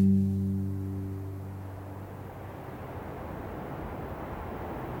me.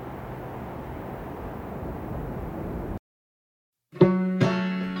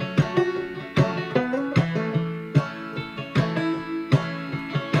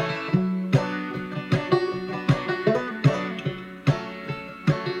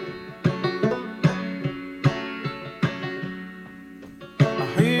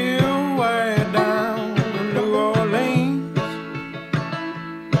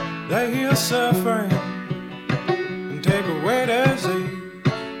 Suffering and take away disease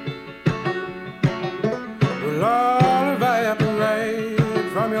will all evaporate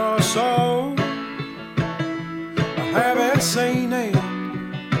from your soul. I haven't seen it,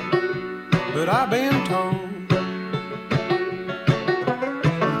 but I've been told.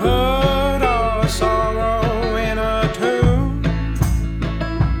 Put all sorrow in a tune,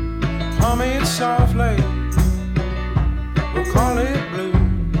 hum it softly, we'll call it blue.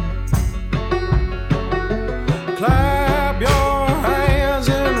 Clap your hands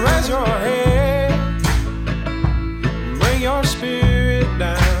and raise your head. Bring your spirit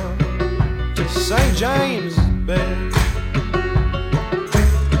down to St. James' bed.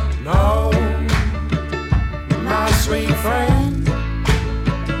 No, my sweet friend,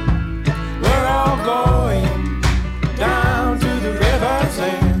 we're all going down to the river's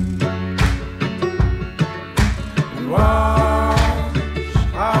end and wash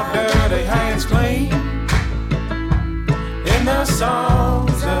our dirty hands clean. The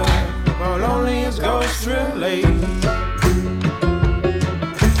songs of our loneliest goes through late.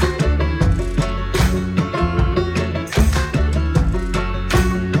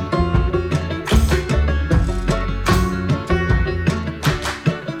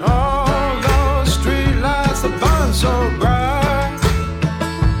 All those street lights that burn so bright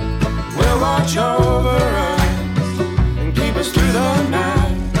will watch over us and keep us through the night.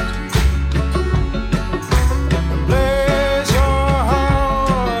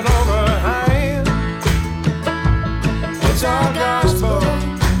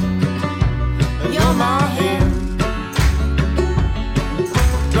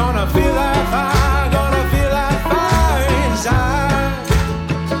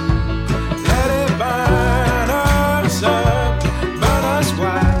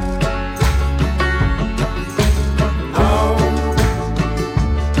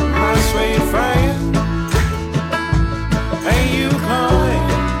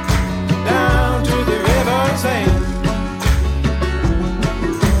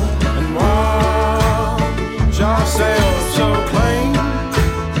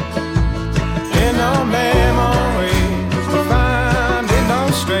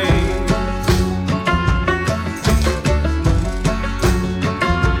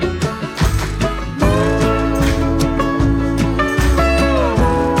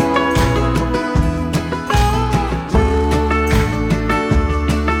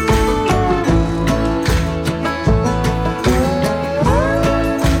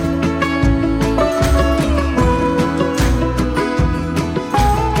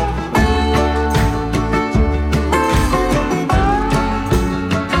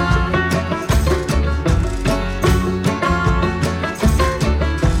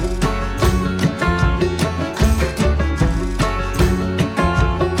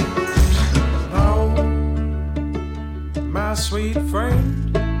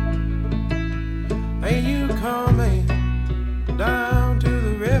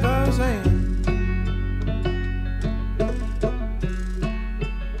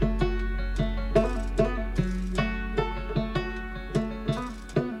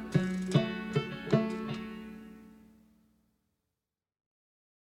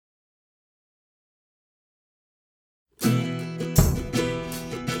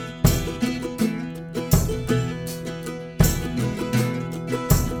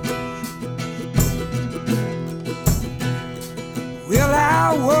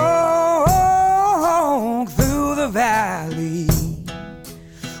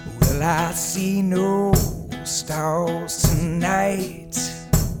 'cause tonight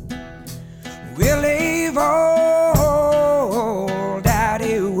we'll leave all doubt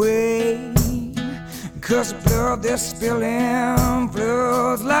away, 'cause the blood that's spilling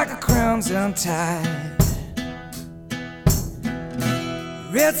flows like a crimson tide.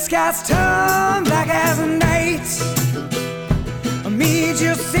 Red skies turn black as night. Me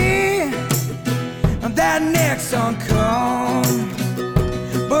just see that next sun come,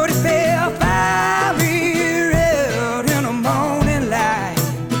 but it fell fiery red in the morning light.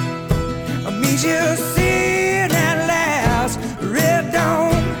 Me just see that last red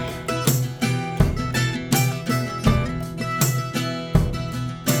dawn.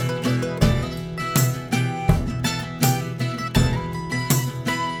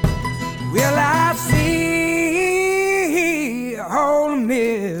 Well, I see all the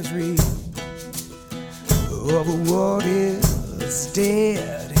misery of what is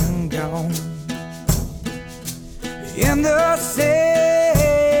dead and gone. In the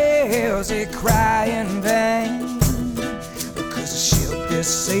sails they cry in vain, because the ship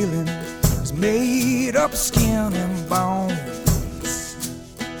they're sailing is made up of skin and bones.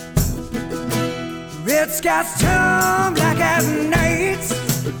 Red skies turn black as night.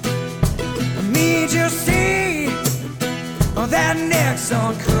 Me just see that next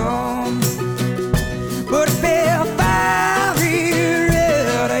sun come, but it fell fiery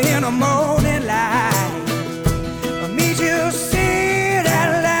red in the morning light. Me just see that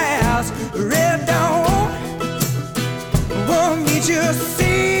last red dawn. Oh, me just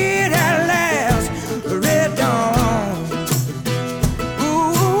see that last red dawn.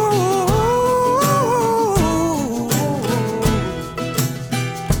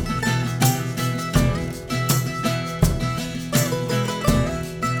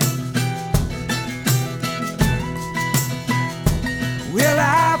 Well, I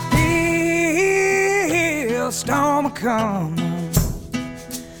feel a storm coming,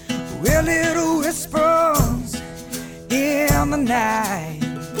 with little whispers in the night.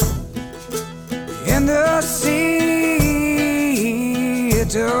 In the sea, it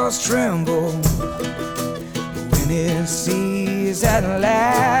does tremble when it sees that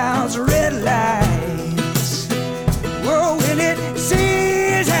last red light. Whoa, when it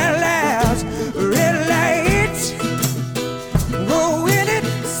sees that last red light. Oh, when it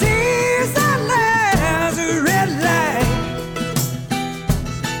sees that last red light.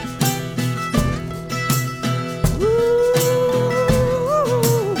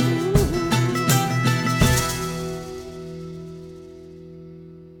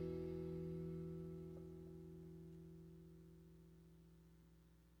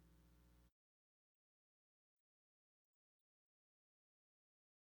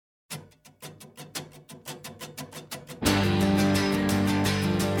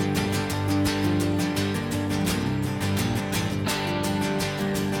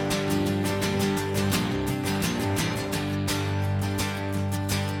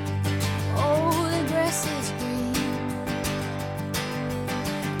 Oh, the grass is green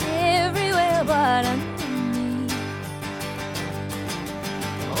everywhere but under me,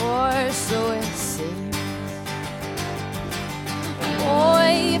 or so it seems.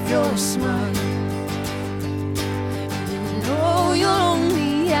 Boy, if you're smart, you know you'll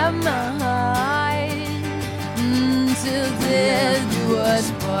only have my heart until death do us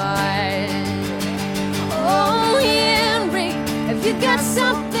part. Oh, Henry, have you got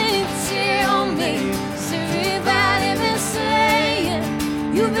something to tell me? So everybody been saying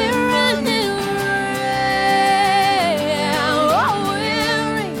you've been running around. Oh,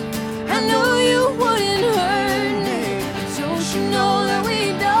 Henry, I know you wouldn't hurt me. Don't you know that we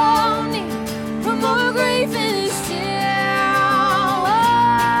don't need one more grave in this town?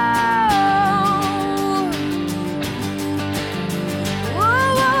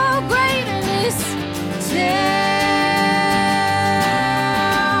 Oh, grave in this town.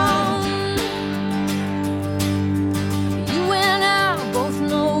 You and I both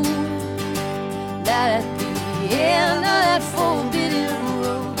know that at the end of that forbidden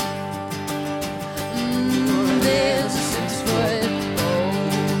road, there's a 6-foot hole.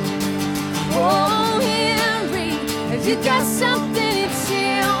 Oh, Henry, have you got something to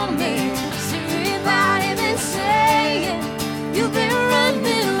tell me? 'Cause everybody been saying you've been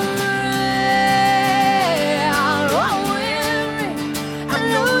running around. Oh, Henry, I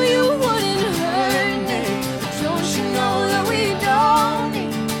know you wouldn't hurt me. Don't you know that we don't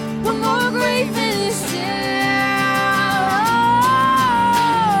need one more grave in this town?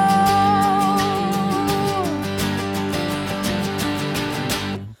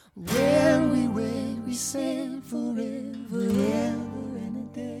 When we wed, we said forever, ever and a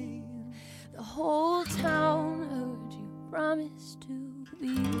day. The whole town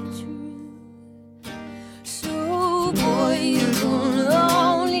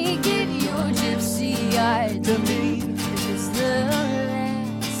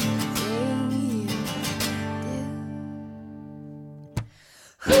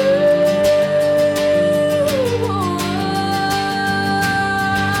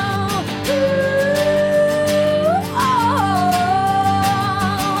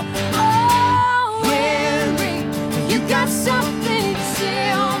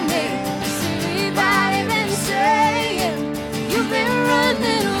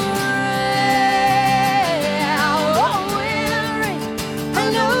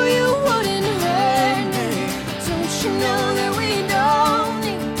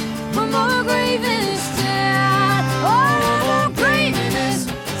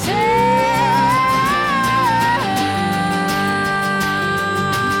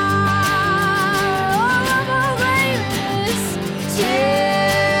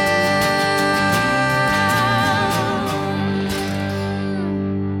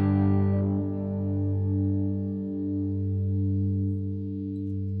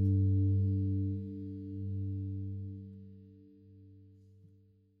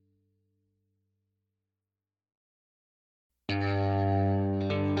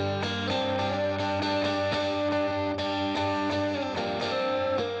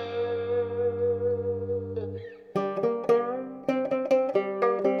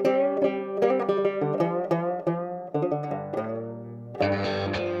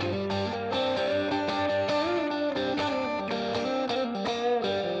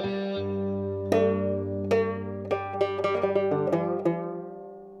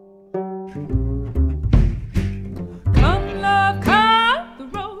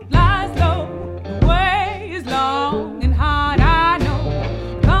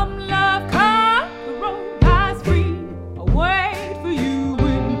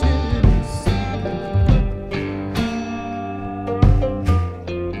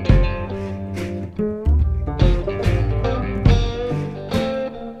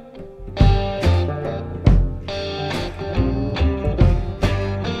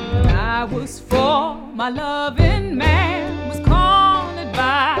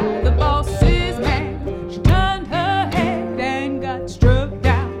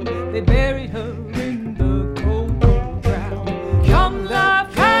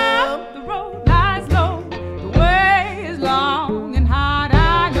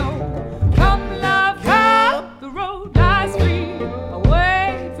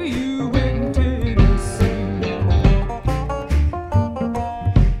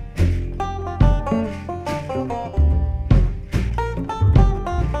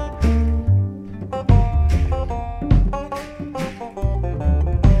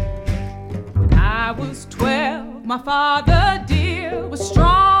My father dear was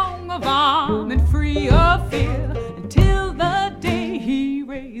strong of arm and free of fear until the day he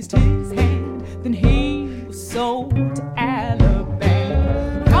raised his hand. Then he was sold to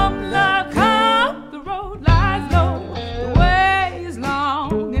Alabama. Come, love, come, the road lies low. The way is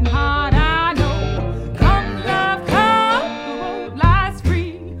long and hard, I know. Come, love, come, the road lies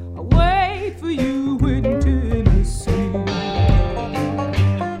free. I'll wait for you in Tennessee.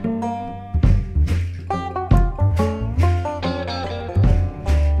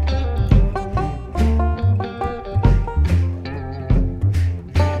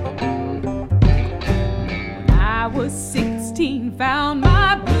 I was 16, found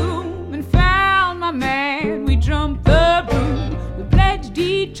my bloom and found my man. We jumped the broom, we pledged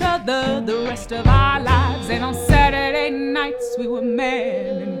each other the rest of our lives, and on Saturday nights we were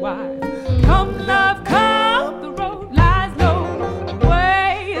man and wife. Come, love, come, the road lies low. The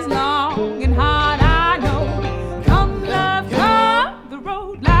way is long and hard, I know. Come, love, come, the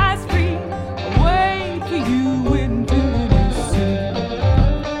road lies free. I'll wait for you in Tennessee.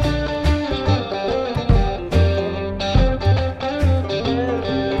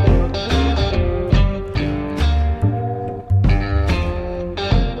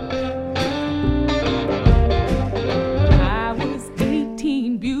 I was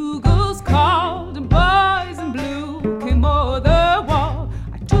 18, bugles called, and boys in blue came o'er the wall.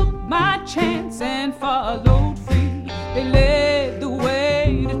 I took my chance and followed free. They led the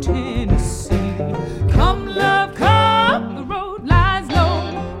way to Tennessee. Come, love, come, the road lies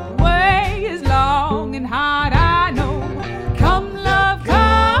low. The way is long and hard, I know. Come, love,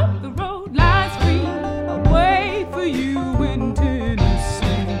 come, the road lies free. I'll wait for you in Tennessee.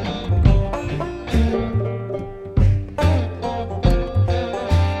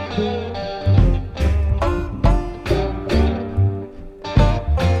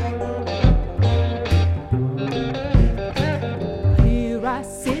 Here I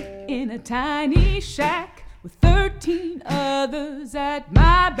sit in a tiny shack with 13 others at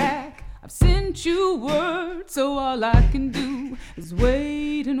my back. I've sent you word, so all I can do is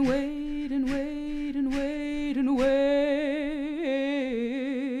wait and wait and wait and wait and wait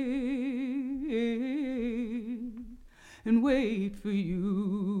and wait for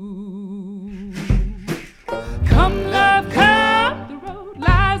you. Come, love, come, the road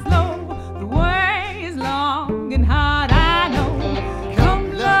lies low. The way is long and hard, I know.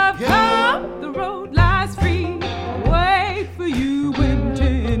 Come, love, come, the road lies free. I'll wait for you in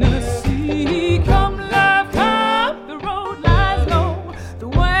Tennessee. Come, love, come, the road lies low. The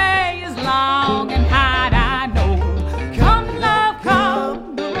way is long and hard, I know. Come, love,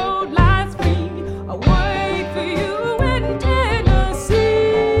 come, the road lies free. I'll wait for you in Tennessee.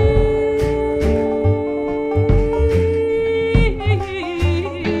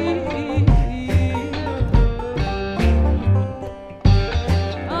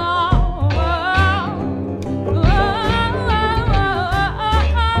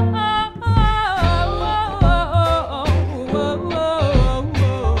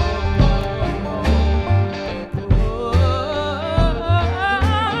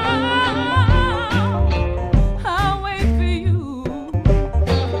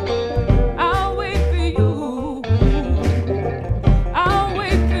 I'll wait for you. I'll wait for you. I'll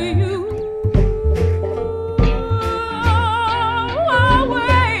wait for you. I'll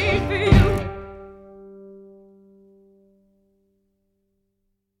wait for you.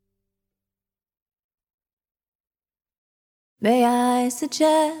 May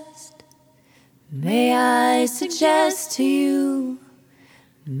I suggest to you,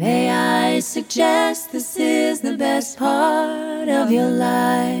 may I suggest this is the best part of your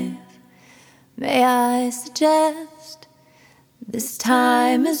life. May I suggest this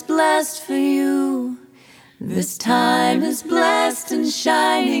time is blessed for you. This time is blessed and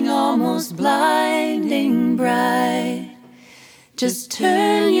shining almost blinding bright. Just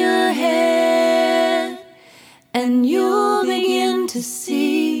turn your head and you'll begin to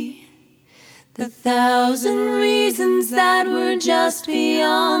see the 1,000 reasons that were just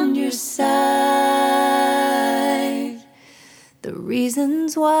beyond your sight. The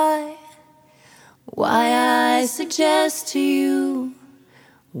reasons why I suggest to you,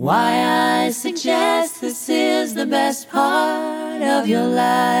 why I suggest this is the best part of your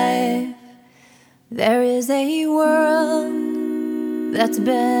life. There is a world that's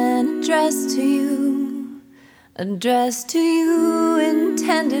been addressed to you,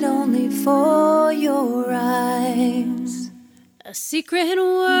 intended only for your eyes. A secret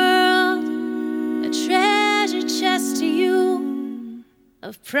world, a treasure chest to you,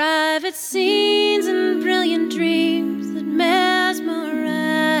 of private scenes and brilliant dreams that mesmerize.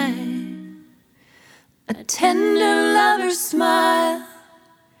 A tender lover's smile,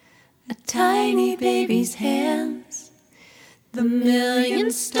 a tiny baby's hands, the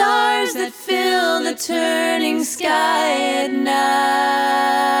million stars that fill the turning sky at night.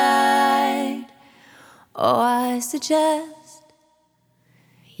 Oh, I suggest,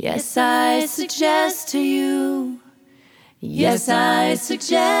 yes, I suggest to you, yes, I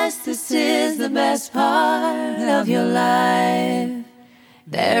suggest this is the best part of your life.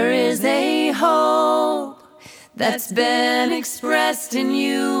 There is a hope that's been expressed in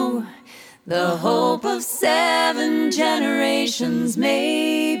you, the hope of 7 generations,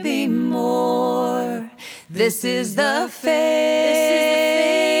 maybe more. This is the faith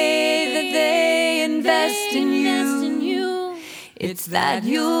that they invest in you. It's that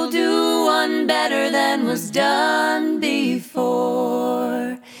you'll do one better than was done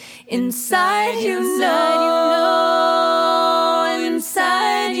before. Inside you know,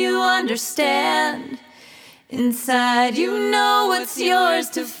 inside you understand, inside you know what's yours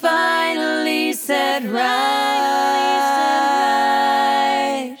to finally set right.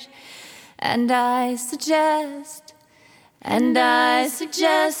 And I suggest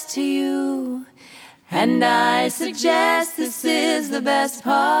to you, and I suggest this is the best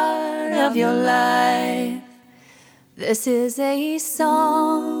part of your life. This is a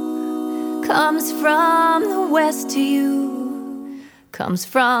song, comes from the west to you, comes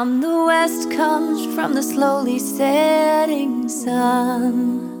from the west, comes from the slowly setting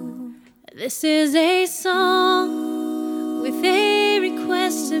sun. This is a song with a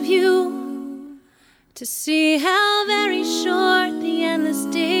request of you, to see how very short the endless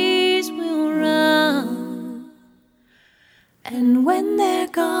days will run. And when they're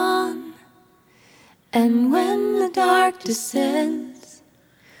gone, and when the dark descends,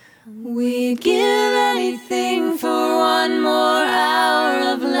 we'd give anything for one more hour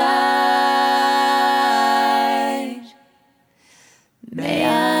of light. May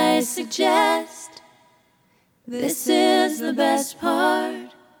I suggest, this is the best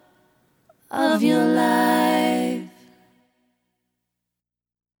part of your life.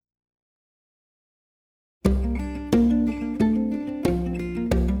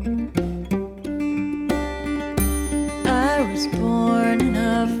 I was born in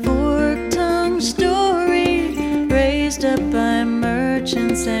a fork-tongued story, raised up by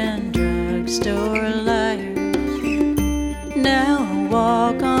merchants and drugstore liars. Now I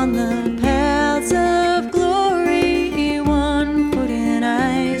walk on the paths of glory, one foot in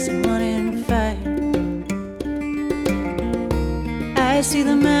ice and one in fire. I see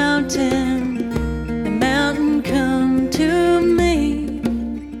the mountain come to me.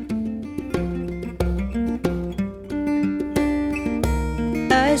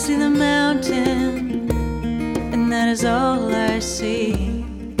 I see the mountain, and that is all I see.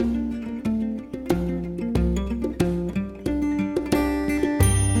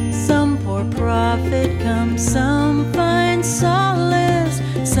 Some poor prophet comes, some find solace,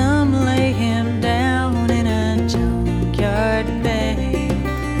 some lay him down in a junkyard bay.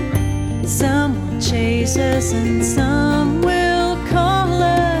 Some will chase us and some will call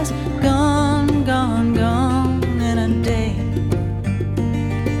us gone, gone, gone in a day.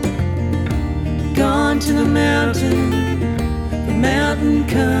 Gone to the mountain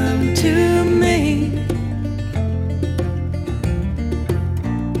come to me.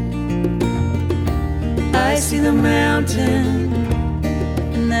 I see the mountain,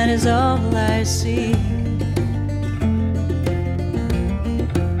 and that is all I see.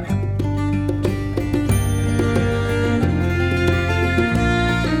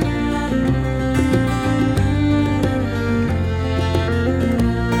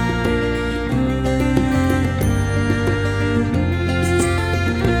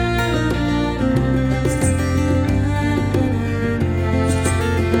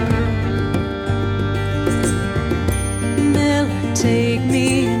 Take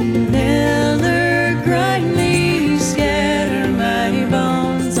me and Miller, grind me, scatter my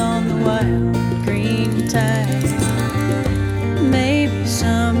bones on the wild green tide. Maybe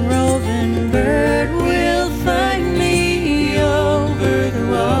some roving bird will find me, over the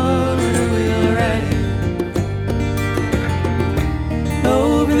water we'll ride.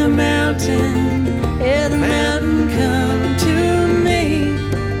 Over the mountain, yeah, the mountain come to me.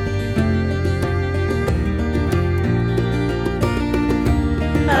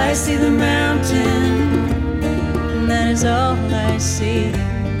 I see the mountain, and that is all I see.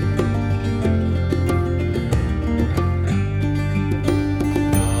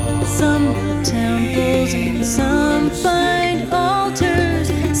 Some build temples and some find altars,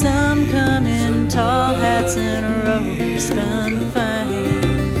 some come in tall hats and robes spun fine,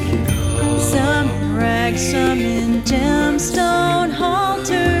 some in rags stone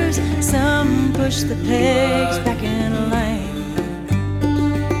halters, some push the pegs back in a lane.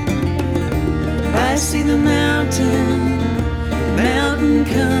 I see the mountain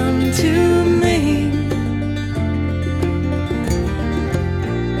come to me.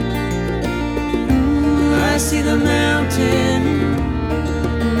 I see the mountain,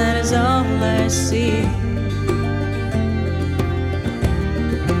 and that is all I see.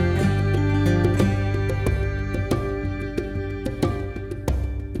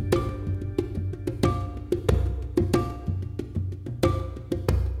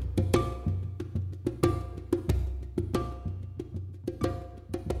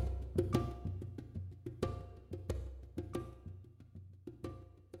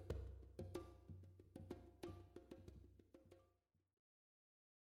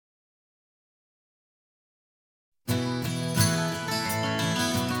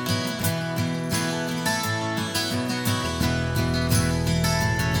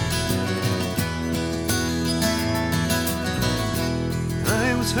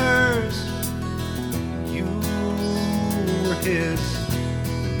 Hers, you were his.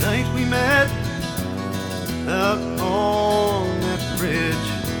 The night we met out on that bridge,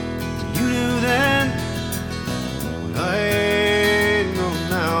 you knew then what I know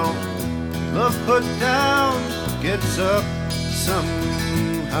now. Love put down gets up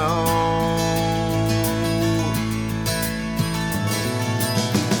somehow.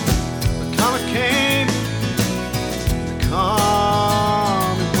 The comet came, the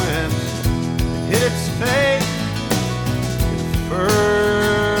calm hit its fate in the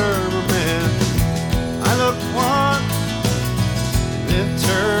firmament. I looked once, then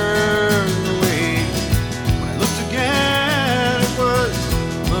turned away. When I looked again, it was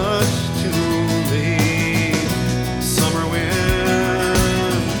much too late. Summer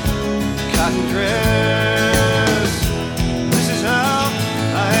wind, cotton dress. This is how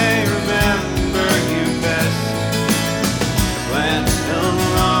I remember you best. A glance held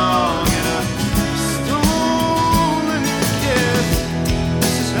long and a stolen kiss.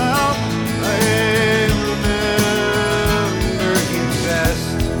 This is how I remember you best.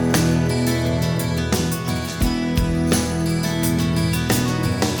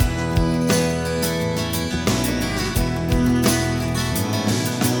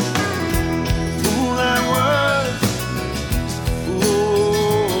 Fool I was,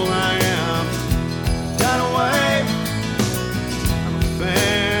 fool I am. Got away, I'm a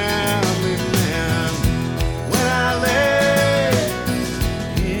family man. When I lay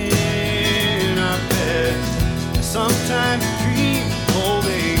in our bed, I sometimes dream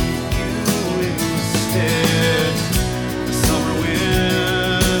holding you instead. The summer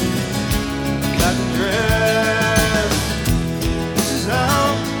wind, cotton dress. This is how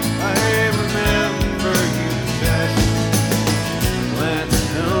I remember you best. Glance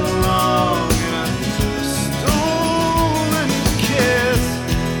held long and a stolen kiss.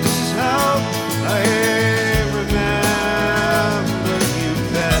 This is how I remember you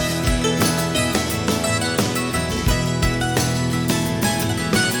best.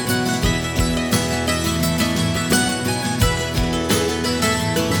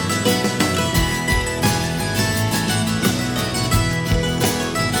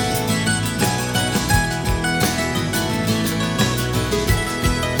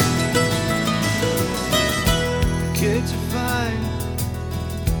 Kids are fine,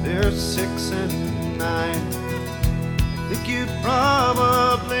 they're 6 and 9. I think you'd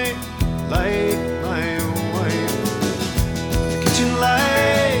probably like my wife. The kitchen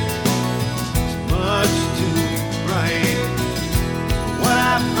light is much too bright. What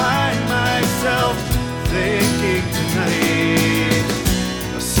I find myself thinking tonight,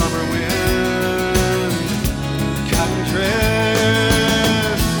 a summer wind, cotton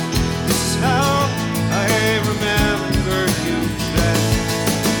dress. This is how I remember you best.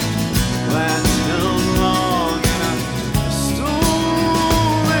 Glance held long and a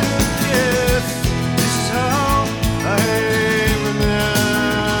stolen kiss. This is how I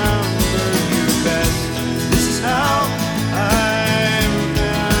remember you best. This is how I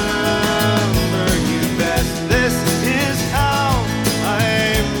remember you best. This is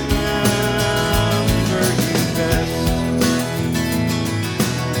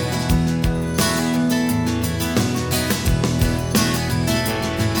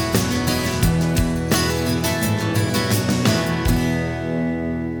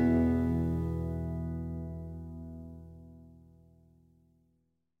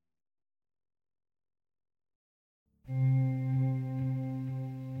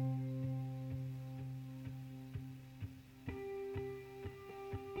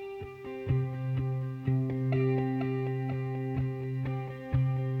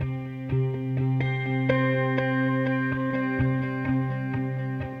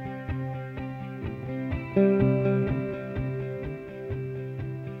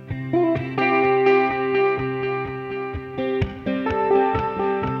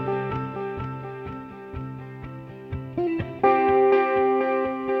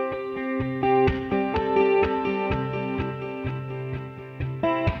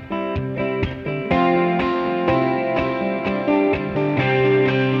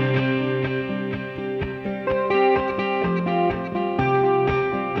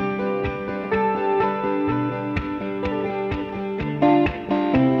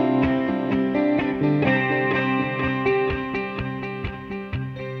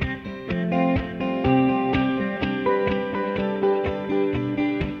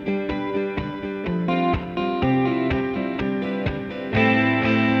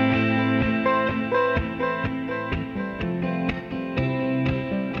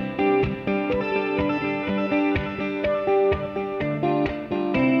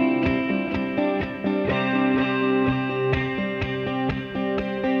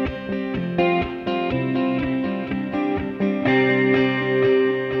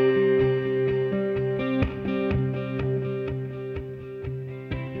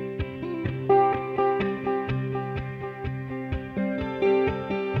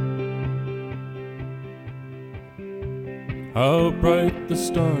How bright the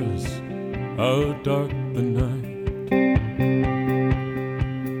stars, how dark the night.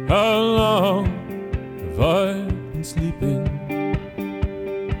 How long have I been sleeping?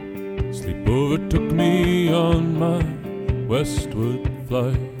 Sleep overtook me on my westward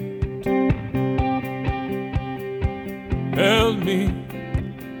flight. Held me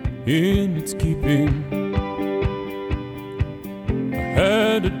in its keeping. I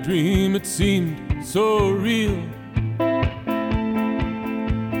had a dream, it seemed so real.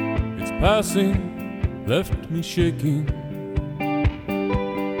 Its passing left me shaking.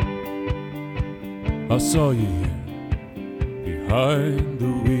 I saw you here behind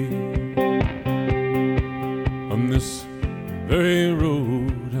the wheel on this very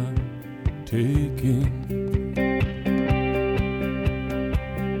road I'm taking.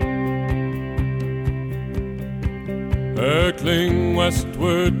 Hurtling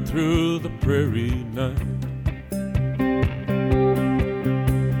westward through the prairie night,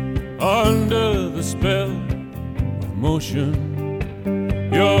 under the spell of motion.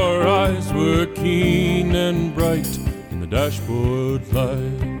 Your eyes were keen and bright in the dashboard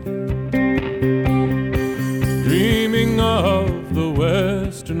light, dreaming of the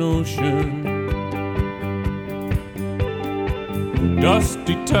Western Ocean.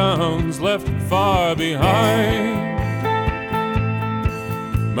 Dusty towns left far behind,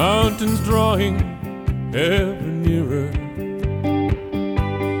 mountains drawing ever nearer.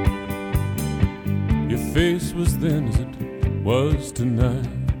 Your face was then as it was tonight,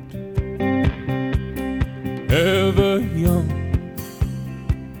 ever young,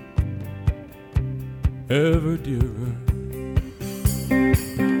 ever dearer.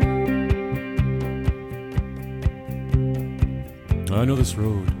 I know this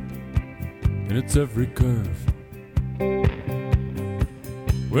road and its every curve,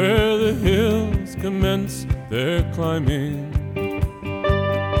 where the hills commence their climbing.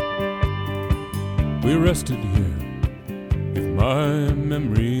 We rested here, if my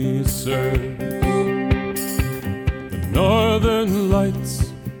memory serves. The northern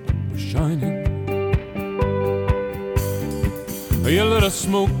lights were shining. You let us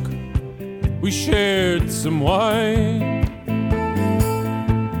smoke, we shared some wine.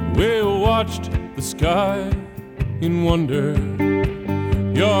 We watched the sky in wonder.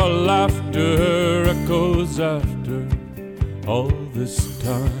 Your laughter echoes after all this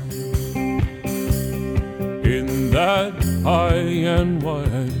time. In that high and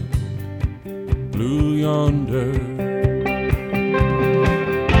wide blue yonder.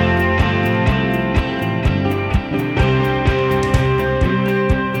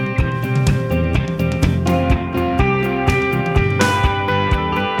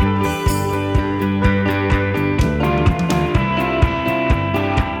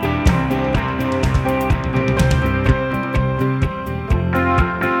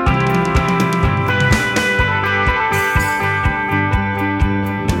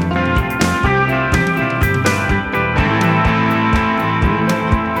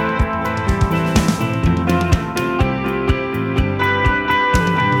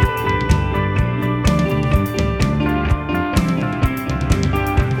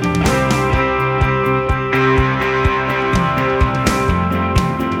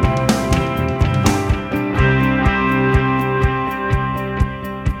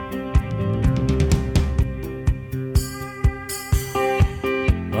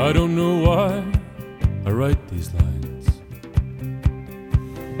 I don't know why I write these lines.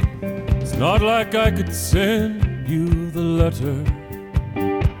 It's not like I could send you the letter.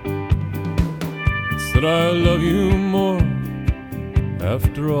 It's that I love you more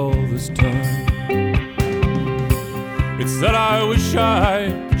after all this time. It's that I wish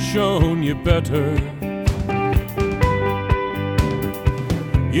I'd shown you better.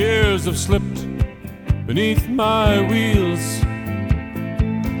 Years have slipped beneath my wheels,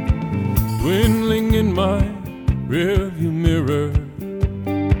 dwindling in my rearview mirror.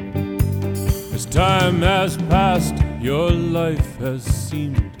 As time has passed, your life has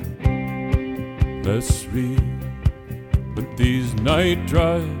seemed less real. But these night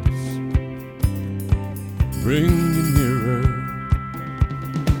drives bring you nearer.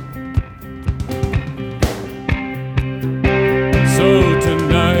 So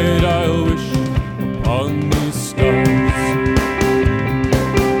tonight I'll wish upon these stars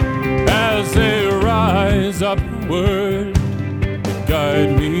as they rise upward to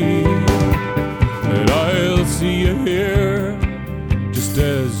guide me, that I'll see you here just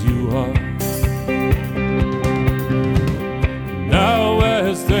as you are. Now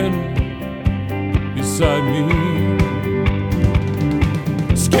as then beside me,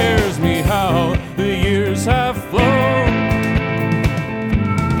 scares me how the years have flown.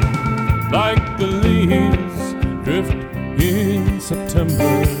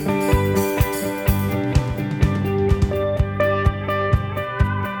 remember.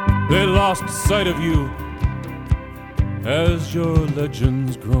 They lost sight of you as your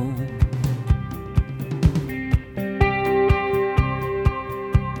legends grown.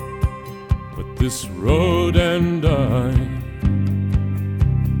 But this road and I,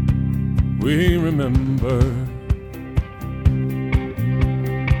 we remember.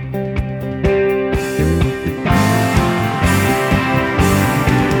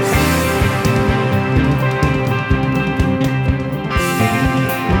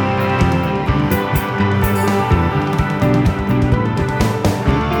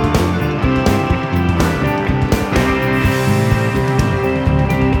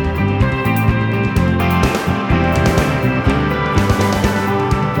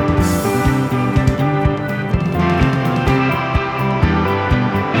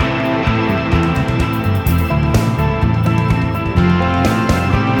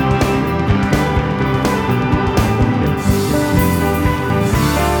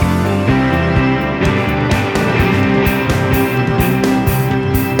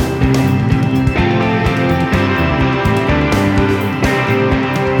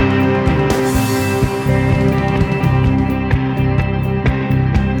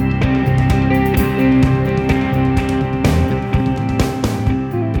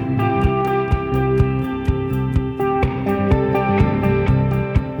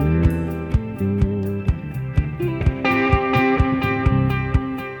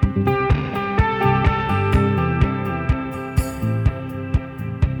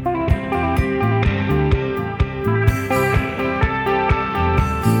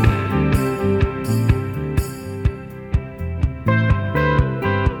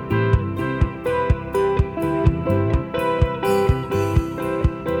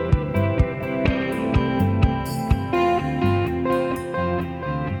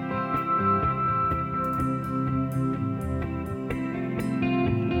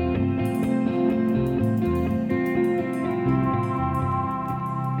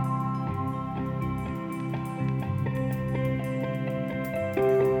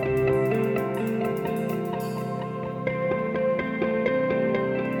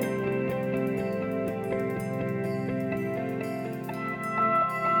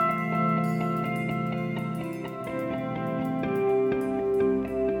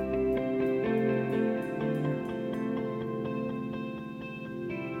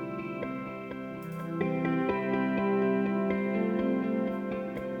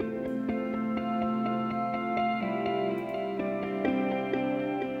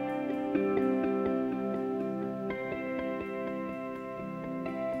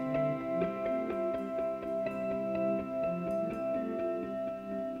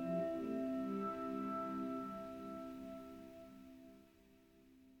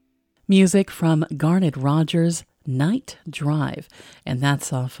 Music from Garnet Rogers' Night Drive, and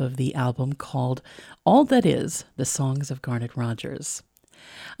that's off of the album called All That Is, The Songs of Garnet Rogers.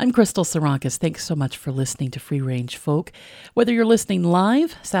 I'm Crystal Sarakas. Thanks so much for listening to Free Range Folk. Whether you're listening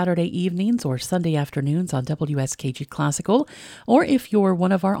live Saturday evenings or Sunday afternoons on WSKG Classical, or if you're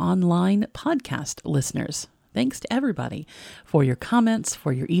one of our online podcast listeners, thanks to everybody for your comments,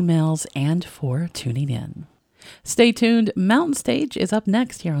 for your emails, and for tuning in. Stay tuned. Mountain Stage is up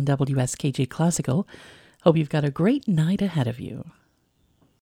next here on WSKG Classical. Hope you've got a great night ahead of you.